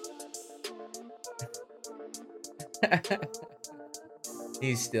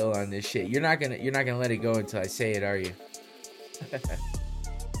 He's still on this shit. You're not gonna let it go until I say it, are you?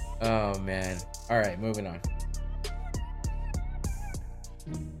 Oh man. All right, moving on.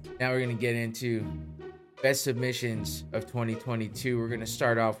 Now we're gonna get into best submissions of 2022. We're gonna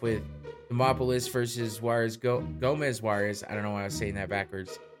start off with Demopoulos versus Gomez Juarez. I don't know why I was saying that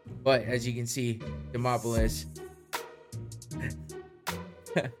backwards, but as you can see, Demopoulos.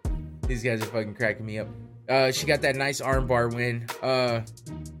 These guys are fucking cracking me up. She got that nice armbar win.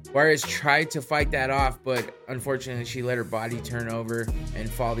 Juarez tried to fight that off, but unfortunately she let her body turn over and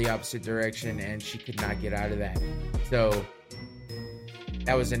fall the opposite direction, and she could not get out of that. So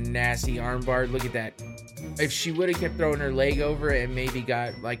that was a nasty armbar. Look at that. If she would have kept throwing her leg over and maybe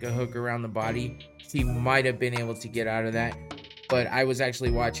got like a hook around the body, she might have been able to get out of that. But I was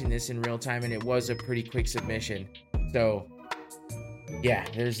actually watching this in real time, and it was a pretty quick submission. So yeah,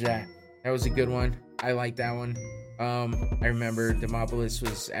 there's that. That was a good one. I like that one. I remember Demopoulos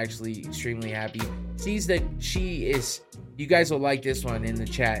was actually extremely happy. Sees that she is, you guys will like this one in the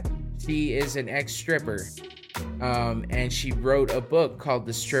chat. She is an ex-stripper. And she wrote a book called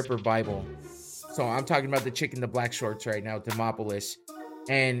The Stripper Bible. So I'm talking about the chick in the black shorts right now, Demopoulos.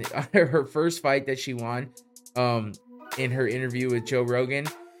 And her first fight that she won, in her interview with Joe Rogan,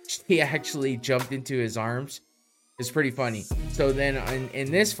 she actually jumped into his arms. It's pretty funny. So then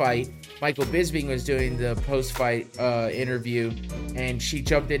in this fight, Michael Bisping was doing the post-fight interview, and she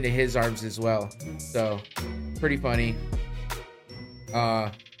jumped into his arms as well. So pretty funny.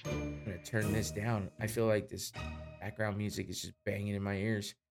 I'm gonna turn this down. I feel like this background music is just banging in my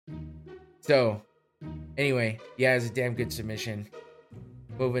ears. So anyway, yeah, it's a damn good submission.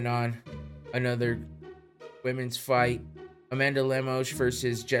 Moving on, another women's fight. Amanda Lemos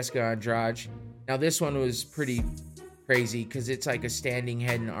versus Jessica Andrade. Now this one was pretty crazy because it's like a standing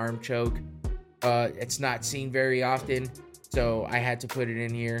head and arm choke. It's not seen very often, so I had to put it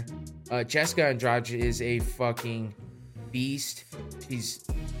in here. Jessica Andrade is a fucking beast. She's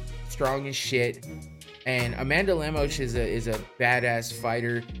strong as shit. And Amanda Lemos is a badass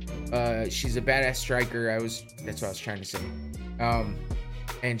fighter. She's a badass striker. That's what I was trying to say.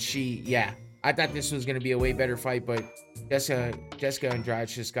 And I thought this was gonna be a way better fight, but Jessica Andrade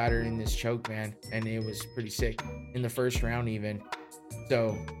just got her in this choke, man, and it was pretty sick in the first round even.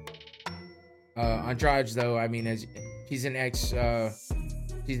 So Andrade, though, I mean, as she's an ex-champ,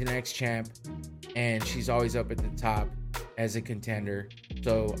 and she's always up at the top as a contender.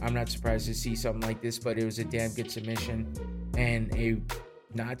 So I'm not surprised to see something like this, but it was a damn good submission, and a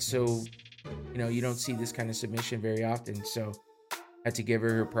not so, you don't see this kind of submission very often. So had to give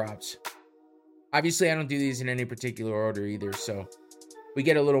her props. Obviously, I don't do these in any particular order either, so we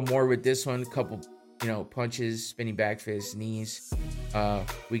get a little more with this one. A couple punches, spinning back fists, knees.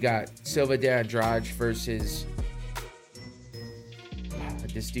 We got Silva de Andrade versus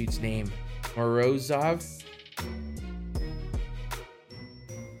this dude's name, Morozov.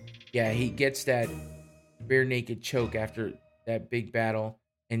 Yeah, he gets that bare naked choke after that big battle,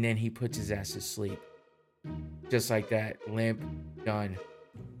 and then he puts his ass to sleep. Just like that, limp, done.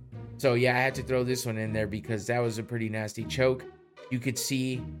 So yeah, I had to throw this one in there because that was a pretty nasty choke. You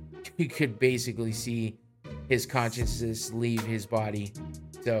could basically see his consciousness leave his body.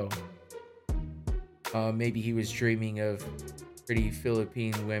 So maybe he was dreaming of pretty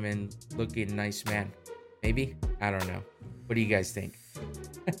Philippine women looking nice man. Maybe? I don't know. What do you guys think?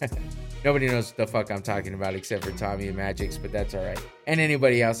 Nobody knows what the fuck I'm talking about except for Tommy and Magix, but that's all right. And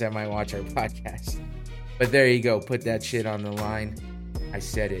anybody else that might watch our podcast. But there you go. Put that shit on the line. I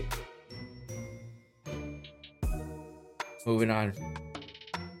said it. Moving on.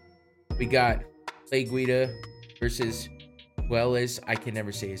 We got Clay Guida versus Wellis. I can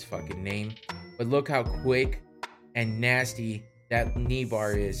never say his fucking name. But look how quick and nasty that knee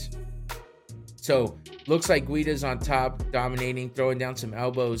bar is. So, looks like Guida's on top, dominating, throwing down some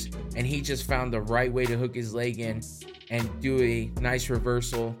elbows, and he just found the right way to hook his leg in and do a nice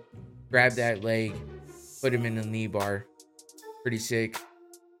reversal, grab that leg, put him in the knee bar. Pretty sick.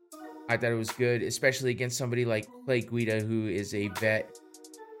 I thought it was good, especially against somebody like Clay Guida, who is a vet,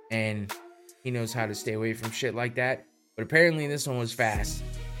 and he knows how to stay away from shit like that. But apparently this one was fast,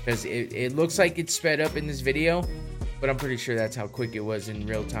 because it looks like it's sped up in this video, but I'm pretty sure that's how quick it was in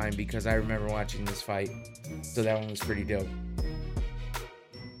real time, because I remember watching this fight. So that one was pretty dope.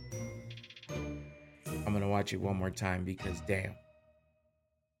 I'm going to watch it one more time because damn.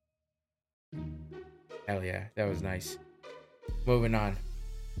 Hell yeah, that was nice. Moving on.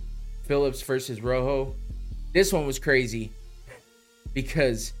 Phillips versus Rojo. This one was crazy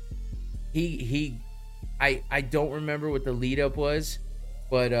because I don't remember what the lead up was,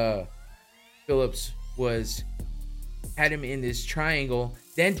 but Phillips had him in this triangle,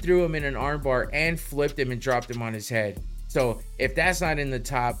 then threw him in an armbar and flipped him and dropped him on his head. So if that's not in the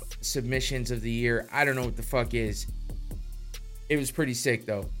top submissions of the year, I don't know what the fuck is. It was pretty sick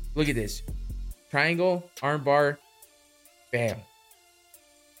though. Look at this. Triangle, armbar, bam.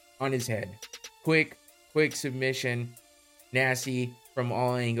 On his head. Quick submission. Nasty from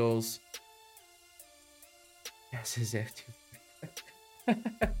all angles. That's his F2.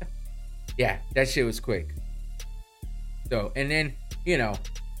 Yeah, that shit was quick. So, and then, he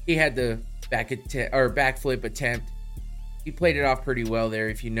had the backflip attempt. He played it off pretty well there,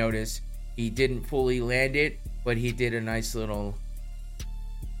 if you notice. He didn't fully land it, but he did a nice little...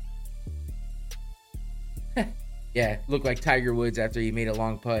 Yeah, looked like Tiger Woods after he made a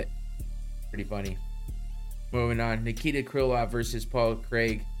long putt. Pretty funny. Moving on. Nikita Krylov versus Paul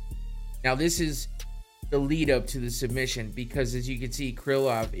Craig. Now, this is the lead up to the submission because, as you can see,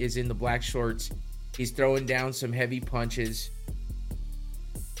 Krylov is in the black shorts. He's throwing down some heavy punches.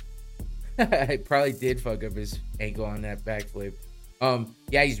 I probably did fuck up his ankle on that backflip.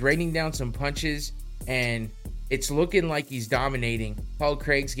 Yeah, he's raining down some punches, and it's looking like he's dominating. Paul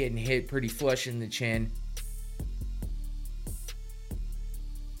Craig's getting hit pretty flush in the chin.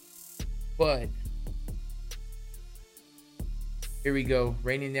 But here we go,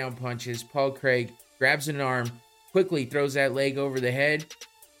 raining down punches. Paul Craig grabs an arm, quickly throws that leg over the head,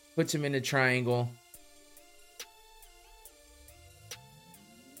 puts him in a triangle.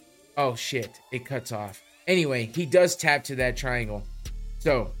 Oh shit, it cuts off. Anyway, he does tap to that triangle.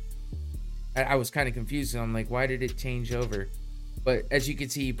 So I was kind of confused. I'm like, why did it change over? But as you can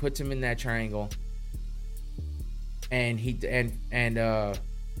see, he puts him in that triangle. And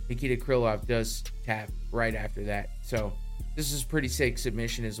Nikita Krylov does tap right after that. So this is pretty sick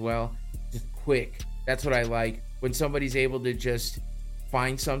submission as well. Just quick. That's what I like. When somebody's able to just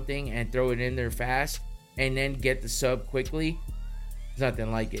find something and throw it in there fast and then get the sub quickly. There's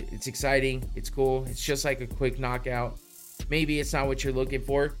nothing like it. It's exciting. It's cool. It's just like a quick knockout. Maybe it's not what you're looking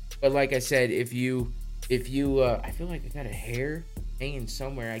for. But like I said, if you I feel like I got a hair hanging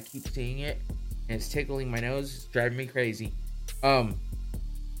somewhere. I keep seeing it. And it's tickling my nose. It's driving me crazy.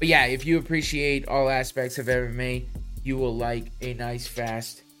 But yeah, if you appreciate all aspects of MMA, you will like a nice,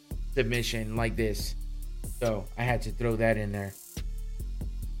 fast submission like this. So I had to throw that in there.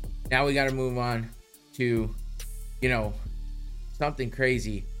 Now we got to move on to, something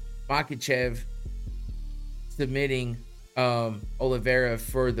crazy. Makhachev submitting Oliveira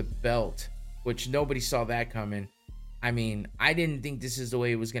for the belt, which nobody saw that coming. I mean, I didn't think this is the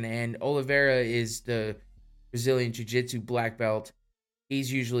way it was going to end. Oliveira is the Brazilian Jiu-Jitsu black belt.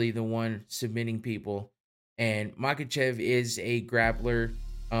 He's usually the one submitting people. And Makhachev is a grappler.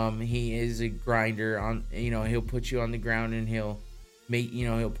 He is a grinder on, he'll put you on the ground and he'll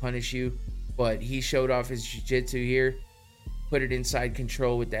he'll punish you. But he showed off his jiu-jitsu here, put it inside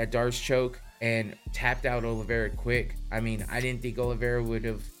control with that Darce choke, and tapped out Oliveira quick. I mean, I didn't think Oliveira would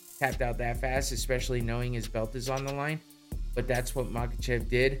have tapped out that fast, especially knowing his belt is on the line. But that's what Makhachev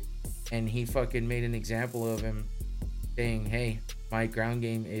did, and he fucking made an example of him, saying, hey, my ground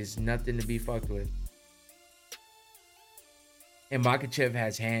game is nothing to be fucked with. And Makhachev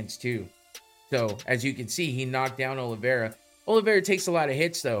has hands too. So, as you can see, he knocked down Oliveira. Oliveira takes a lot of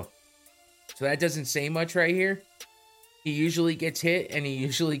hits, though. So that doesn't say much right here. He usually gets hit, and he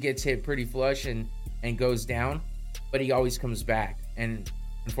usually gets hit pretty flush and goes down. But he always comes back. And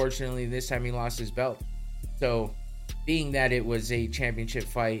unfortunately, this time he lost his belt. So, being that it was a championship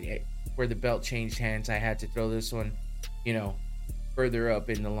fight where the belt changed hands, I had to throw this one, further up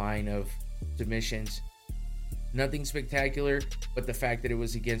in the line of submissions. Nothing spectacular, but the fact that it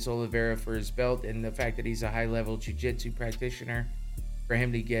was against Oliveira for his belt, and the fact that he's a high-level jiu-jitsu practitioner, for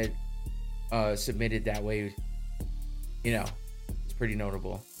him to get submitted that way, it's pretty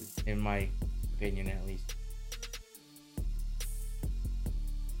notable, in my opinion at least.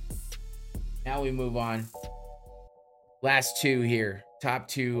 Now we move on. Last two here. Top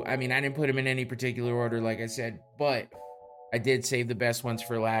two. I mean, I didn't put them in any particular order, like I said, but I did save the best ones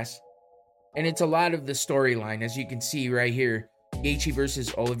for last. And it's a lot of the storyline, as you can see right here. Gaethje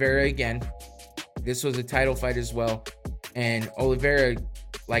versus Oliveira again. This was a title fight as well. And Oliveira,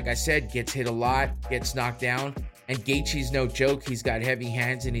 like I said, gets hit a lot, gets knocked down. And Gaethje's no joke. He's got heavy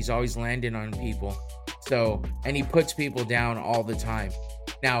hands and he's always landing on people. So, and he puts people down all the time.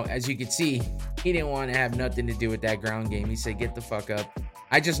 Now, as you can see, he didn't want to have nothing to do with that ground game. He said, get the fuck up.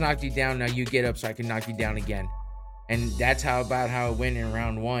 I just knocked you down. Now you get up so I can knock you down again. And that's about how it went in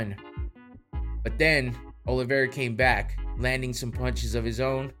round one. But then Oliveira came back, landing some punches of his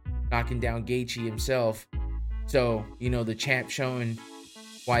own, knocking down Gaethje himself. So, the champ showing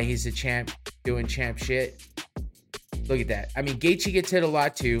why he's a champ, doing champ shit. Look at that. I mean, Gaethje gets hit a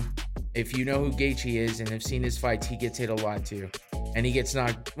lot too. If you know who Gaethje is and have seen his fights, he gets hit a lot too. And he gets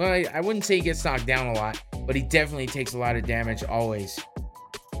knocked, well, I wouldn't say he gets knocked down a lot, but he definitely takes a lot of damage always.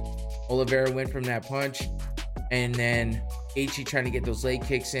 Oliveira went from that punch, and then Gaethje trying to get those leg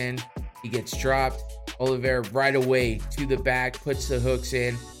kicks in. He gets dropped. Oliveira right away to the back, puts the hooks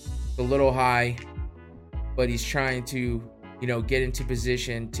in. It's a little high, but he's trying to, get into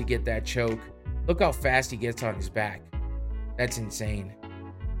position to get that choke. Look how fast he gets on his back. That's insane.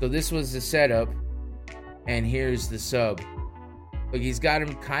 So this was the setup, and here's the sub. Look, he's got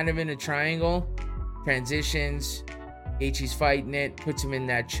him kind of in a triangle. Transitions. Gaethje's fighting it. Puts him in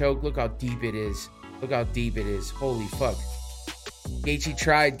that choke. Look how deep it is. Look how deep it is. Holy fuck. Gaethje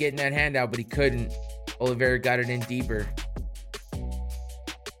tried getting that hand out, but he couldn't. Oliveira got it in deeper.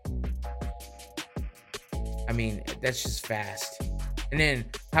 I mean, that's just fast. And then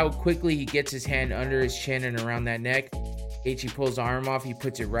how quickly he gets his hand under his chin and around that neck. Gaethje pulls the arm off. He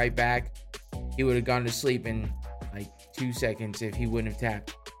puts it right back. He would have gone to sleep in like 2 seconds if he wouldn't have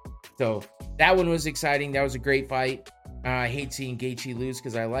tapped. So that one was exciting. That was a great fight. I hate seeing Gaethje lose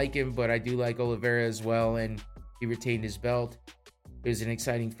because I like him, but I do like Oliveira as well, and he retained his belt. It was an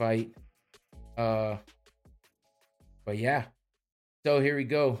exciting fight. But yeah. So here we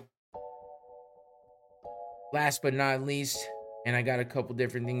go. Last but not least, and I got a couple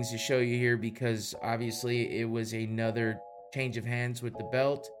different things to show you here because obviously it was another change of hands with the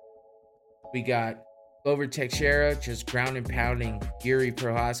belt. We got Glover Teixeira just ground and pounding Yuri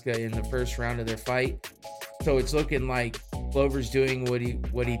Prochazka in the first round of their fight. So it's looking like Glover's doing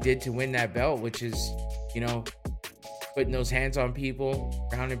what he did to win that belt, which is, putting those hands on people,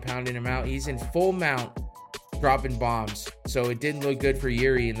 ground and pounding them out. He's in full mount, dropping bombs. So it didn't look good for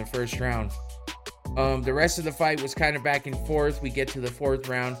Yuri in the first round. The rest of the fight was kind of back and forth. We get to the fourth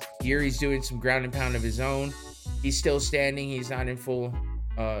round. Yuri's doing some ground and pound of his own. He's still standing. He's not in full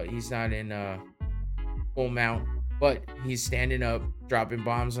mount, but he's standing up, dropping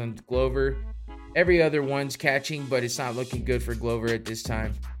bombs on Glover. Every other one's catching, but it's not looking good for Glover at this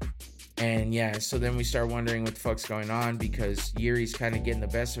time. And yeah, so then we start wondering what the fuck's going on because Yuri's kind of getting the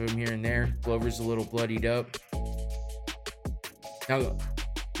best of him here and there. Glover's a little bloodied up. Now,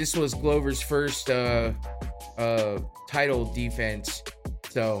 this was Glover's first title defense,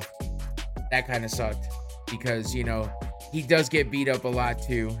 so that kind of sucked because, he does get beat up a lot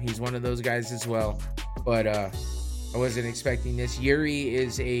too. He's one of those guys as well, but I wasn't expecting this. Yuri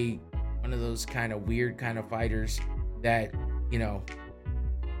is one of those kind of weird kind of fighters that,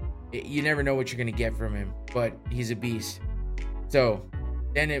 you never know what you're going to get from him, but he's a beast. So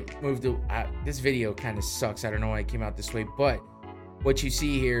then it moved to, this video kind of sucks. I don't know why it came out this way, but what you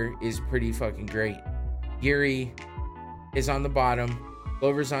see here is pretty fucking great. Yuri is on the bottom.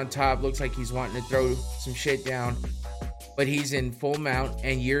 Glover's on top. Looks like he's wanting to throw some shit down. But he's in full mount,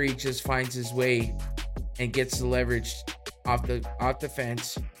 and Yuri just finds his way and gets the leverage off the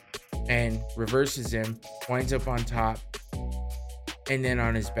fence and reverses him, winds up on top, and then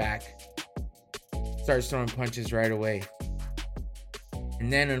on his back. Starts throwing punches right away.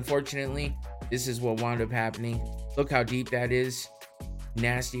 And then, unfortunately, this is what wound up happening. Look how deep that is.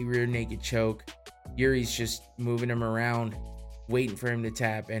 Nasty rear naked choke. Yuri's just moving him around, waiting for him to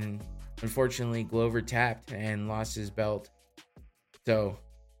tap. And unfortunately, Glover tapped and lost his belt. So,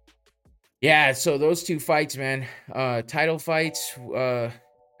 yeah, so those two fights, man. Title fights.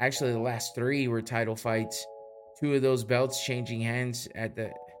 Actually, the last three were title fights. Two of those belts changing hands at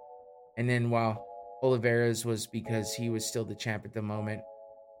the... And then, while Oliveira's was because he was still the champ at the moment.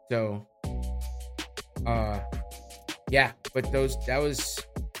 So, yeah, but that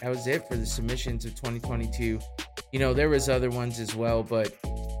was it for the submissions of 2022. You know, there was other ones as well, but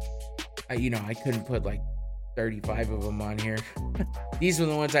I couldn't put like 35 of them on here. These were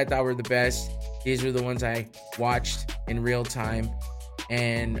the ones I thought were the best. These were the ones I watched in real time.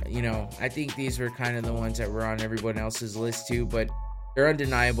 And, I think these were kind of the ones that were on everyone else's list too, but they're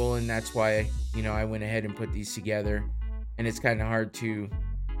undeniable, and that's why, I went ahead and put these together. And it's kind of hard to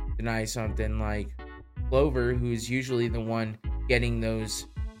deny something like Glover, who's usually the one getting those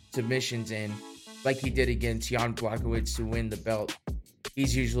submissions in, like he did against Jan Blachowicz to win the belt.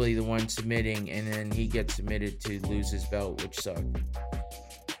 He's usually the one submitting, and then he gets submitted to lose his belt, which sucked.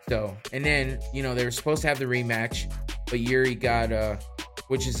 So, and then, they were supposed to have the rematch, but Yuri got,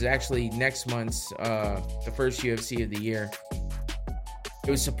 which is actually next month's, the first UFC of the year. It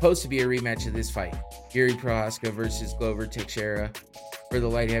was supposed to be a rematch of this fight. Yuri Prochazka versus Glover Teixeira for the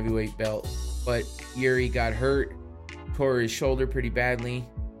light heavyweight belt. But Yuri got hurt, tore his shoulder pretty badly,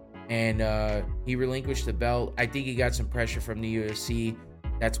 and he relinquished the belt. I think he got some pressure from the UFC.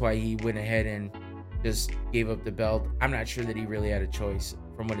 That's why he went ahead and just gave up the belt. I'm not sure that he really had a choice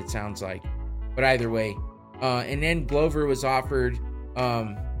from what it sounds like. But either way. And then Glover was offered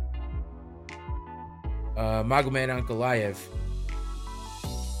Magomed Ankalaev.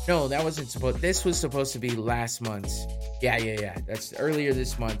 No, that wasn't supposed... This was supposed to be last month's. Yeah. That's earlier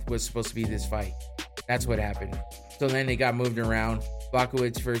this month was supposed to be this fight. That's what happened. So then they got moved around.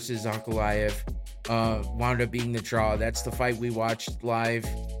 Blachowicz versus Ankalaev wound up being the draw. That's the fight we watched live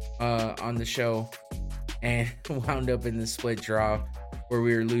on the show. And wound up in the split draw where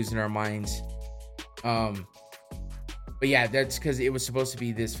we were losing our minds. But yeah, that's because it was supposed to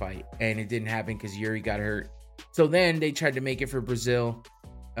be this fight. And it didn't happen because Yuri got hurt. So then they tried to make it for Brazil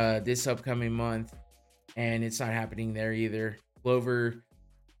this upcoming month, and it's not happening there either. Glover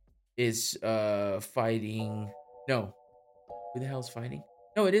is fighting... No. Who the hell's fighting?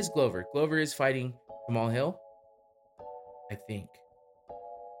 No, it is Glover. Glover is fighting Jamal Hill, I think.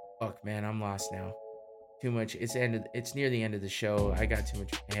 Fuck, man, I'm lost now. Too much. It's near the end of the show. I got too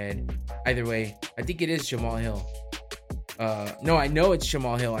much in my head. Either way, I think it is Jamal Hill. No, I know it's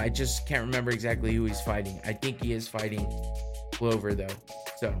Jamal Hill. I just can't remember exactly who he's fighting. I think he is fighting Glover, though.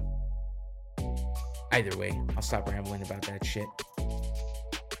 So, either way, I'll stop rambling about that shit.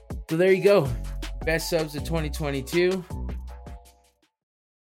 So there you go. Best subs of 2022.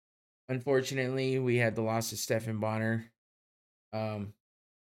 Unfortunately, we had the loss of Stephan Bonner. Fuck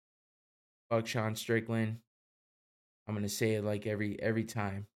Sean Strickland. I'm going to say it like every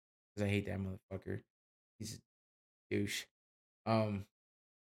time because I hate that motherfucker. He's a douche.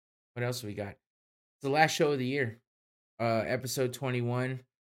 What else we got? It's the last show of the year. Episode 21.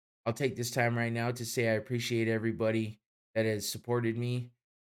 I'll take this time right now to say I appreciate everybody that has supported me.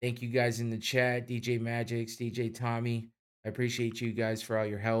 Thank you guys in the chat, DJ Magix, DJ Tommy. I appreciate you guys for all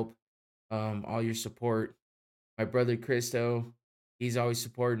your help, all your support. My brother Christo, he's always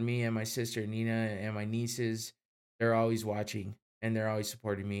supporting me, and my sister Nina and my nieces. They're always watching and they're always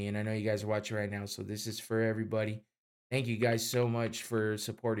supporting me. And I know you guys are watching right now, so this is for everybody. Thank you guys so much for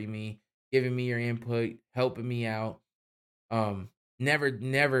supporting me, giving me your input, helping me out.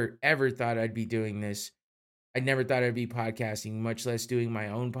 Never, ever thought I'd be doing this. I never thought I'd be podcasting, much less doing my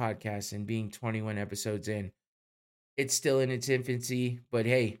own podcast and being 21 episodes in. It's still in its infancy, but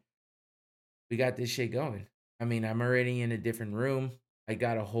hey, we got this shit going. I mean, I'm already in a different room. I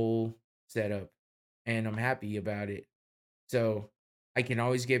got a whole setup, and I'm happy about it. So I can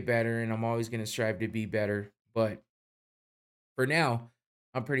always get better, and I'm always going to strive to be better. But for now,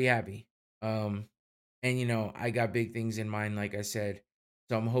 I'm pretty happy. And, I got big things in mind, like I said.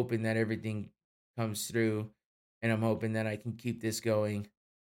 So I'm hoping that everything comes through, and I'm hoping that I can keep this going.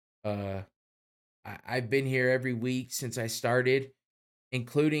 I've been here every week since I started,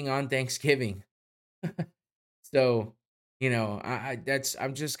 including on Thanksgiving. So,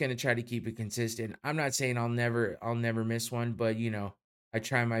 I'm just gonna try to keep it consistent. I'm not saying I'll never miss one, but I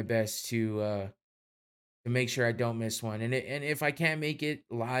try my best to make sure I don't miss one. And if I can't make it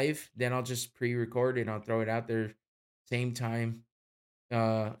live, then I'll just pre-record it and I'll throw it out there same time,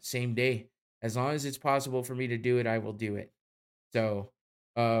 same day. As long as it's possible for me to do it, I will do it. So,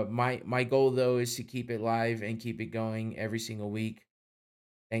 my goal though is to keep it live and keep it going every single week.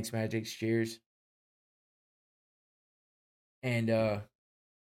 Thanks, Magic. Cheers. And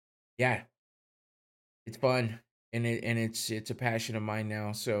yeah, it's fun, and it's a passion of mine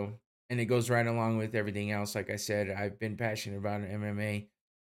now. So, and it goes right along with everything else. Like I said, I've been passionate about MMA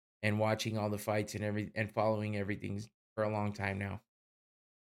and watching all the fights and following everything for a long time now.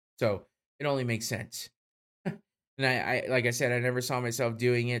 So it only makes sense. And I like I said, I never saw myself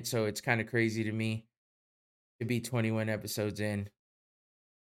doing it, so it's kind of crazy to me to be 21 episodes in.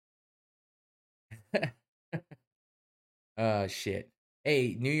 Shit.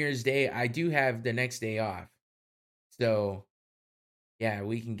 Hey, New Year's Day, I do have the next day off. So, yeah,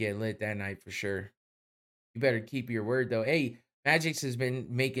 we can get lit that night for sure. You better keep your word though. Hey, Magix has been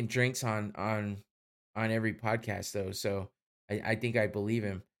making drinks on every podcast though, so I think I believe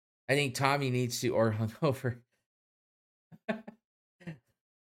him. I think Tommy needs to or hungover.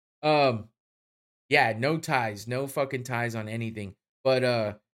 um, yeah, no ties, no fucking ties on anything. But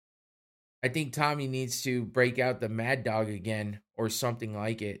I think Tommy needs to break out the Mad Dog again or something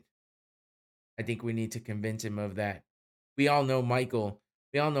like it. I think we need to convince him of that. We all know Michael.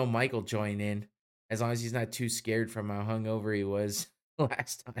 We all know Michael join in as long as he's not too scared from how hungover he was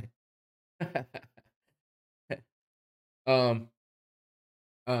last time. um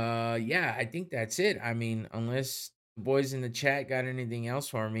yeah, I think that's it. I mean, unless the boys in the chat got anything else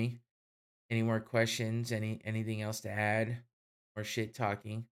for me. Any more questions? Anything else to add? Or shit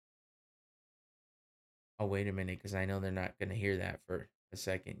talking? Oh, wait a minute, because I know they're not gonna hear that for a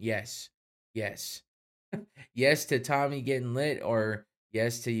second. Yes. Yes. Yes to Tommy getting lit, or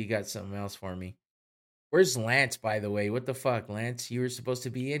yes to you got something else for me. Where's Lance, by the way? What the fuck, Lance? You were supposed to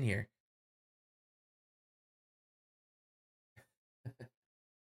be in here.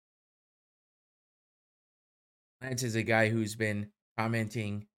 Lance is a guy who's been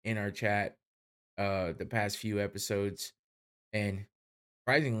commenting in our chat the past few episodes, and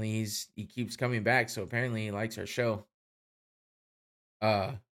surprisingly he keeps coming back, so apparently he likes our show.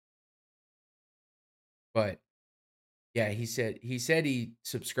 Uh but yeah, he said he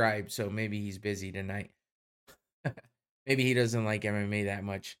subscribed, so maybe he's busy tonight. Maybe he doesn't like MMA that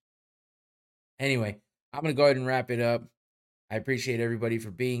much. Anyway, I'm gonna go ahead and wrap it up. I appreciate everybody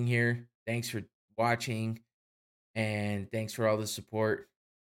for being here. Thanks for watching, and thanks for all the support.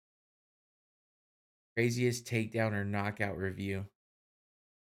 Craziest takedown or knockout review.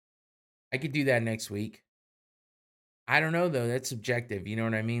 I could do that next week. I don't know though. That's subjective. You know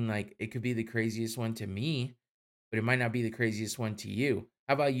what I mean? Like it could be the craziest one to me, but it might not be the craziest one to you.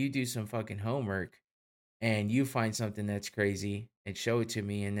 How about you do some fucking homework and you find something that's crazy and show it to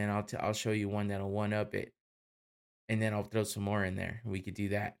me, and then I'll show you one that'll one up it, and then I'll throw some more in there. We could do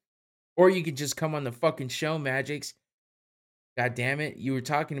that, or you could just come on the fucking show, Magix. God damn it, you were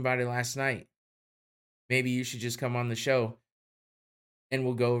talking about it last night. Maybe you should just come on the show and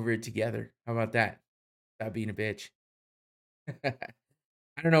we'll go over it together. How about that? Stop being a bitch.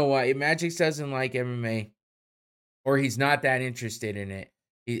 I don't know why Magix doesn't like MMA, or he's not that interested in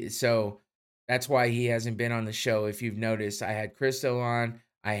it. So that's why he hasn't been on the show. If you've noticed, I had Crystal on,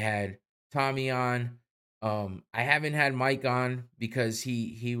 I had Tommy on. I haven't had Mike on because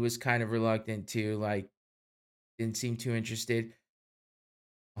he was kind of reluctant to, like, didn't seem too interested.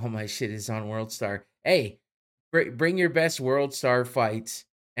 All my shit is on World Star. Hey, bring your best World Star fights,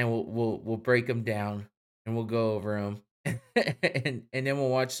 and we'll break them down and we'll go over them, and then we'll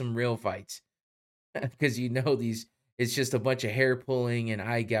watch some real fights because these. It's just a bunch of hair pulling and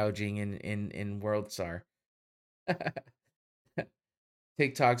eye gouging in World Star.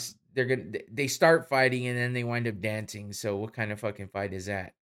 TikToks, they start fighting and then they wind up dancing. So what kind of fucking fight is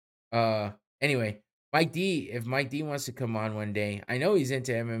that? Anyway, Mike D, if Mike D wants to come on one day, I know he's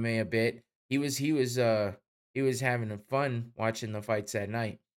into MMA a bit. He was having fun watching the fights that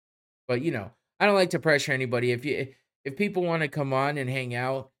night. But I don't like to pressure anybody. If people want to come on and hang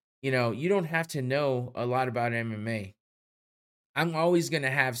out, you don't have to know a lot about MMA. I'm always going to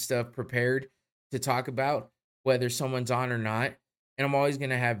have stuff prepared to talk about, whether someone's on or not. And I'm always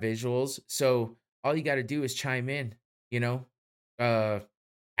going to have visuals. So all you got to do is chime in, you know, uh,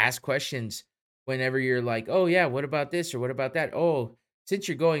 ask questions whenever you're like, oh, yeah, what about this or what about that? Oh, since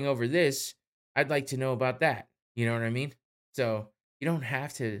you're going over this, I'd like to know about that. You know what I mean? So You don't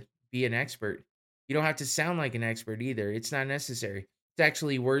have to be an expert. You don't have to sound like an expert either. It's not necessary. It's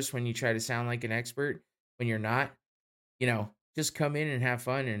actually worse when you try to sound like an expert when you're not. Just come in and have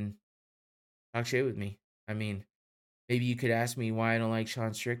fun and talk shit with me. I mean, maybe you could ask me why I don't like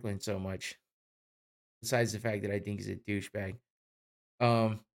Sean Strickland so much, besides the fact that I think he's a douchebag.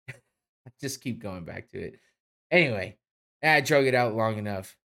 Um, just keep going back to it. Anyway, I drug it out long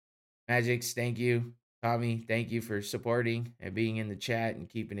enough. Magix, thank you. Tommy, thank you for supporting and being in the chat and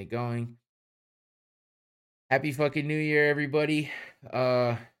keeping it going. Happy fucking New Year, everybody.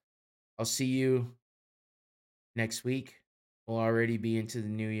 I'll see you next week. We'll already be into the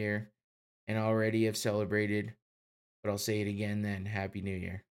new year and already have celebrated, but I'll say it again then. Happy New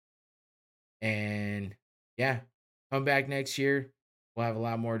Year. And yeah, come back next year. We'll have a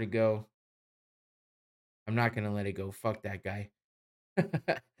lot more to go. I'm not gonna let it go. Fuck that guy.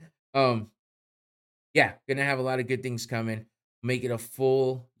 um, yeah, gonna have a lot of good things coming. Make it a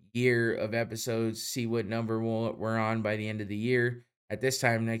full year of episodes. See what number we're on by the end of the year at this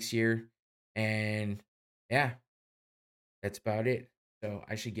time next year. And yeah, that's about it. So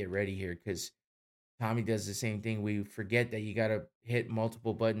I should get ready here because Tommy does the same thing. We forget that you gotta hit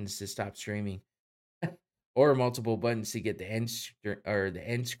multiple buttons to stop streaming, or multiple buttons to get the or the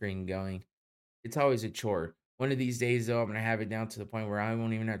end screen going. It's always a chore. One of these days, though, I'm gonna have it down to the point where I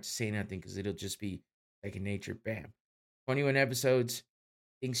won't even have to say nothing because it'll just be second nature. Bam. 21 episodes.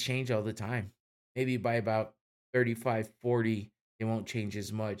 Things change all the time. Maybe by about 35, 40, it won't change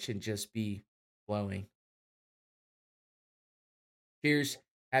as much and just be flowing. Cheers.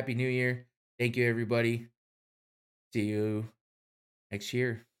 Happy New Year. Thank you, everybody. See you next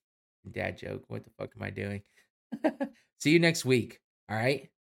year. Dad joke. What the fuck am I doing? See you next week. All right.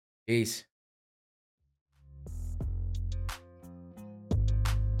 Peace.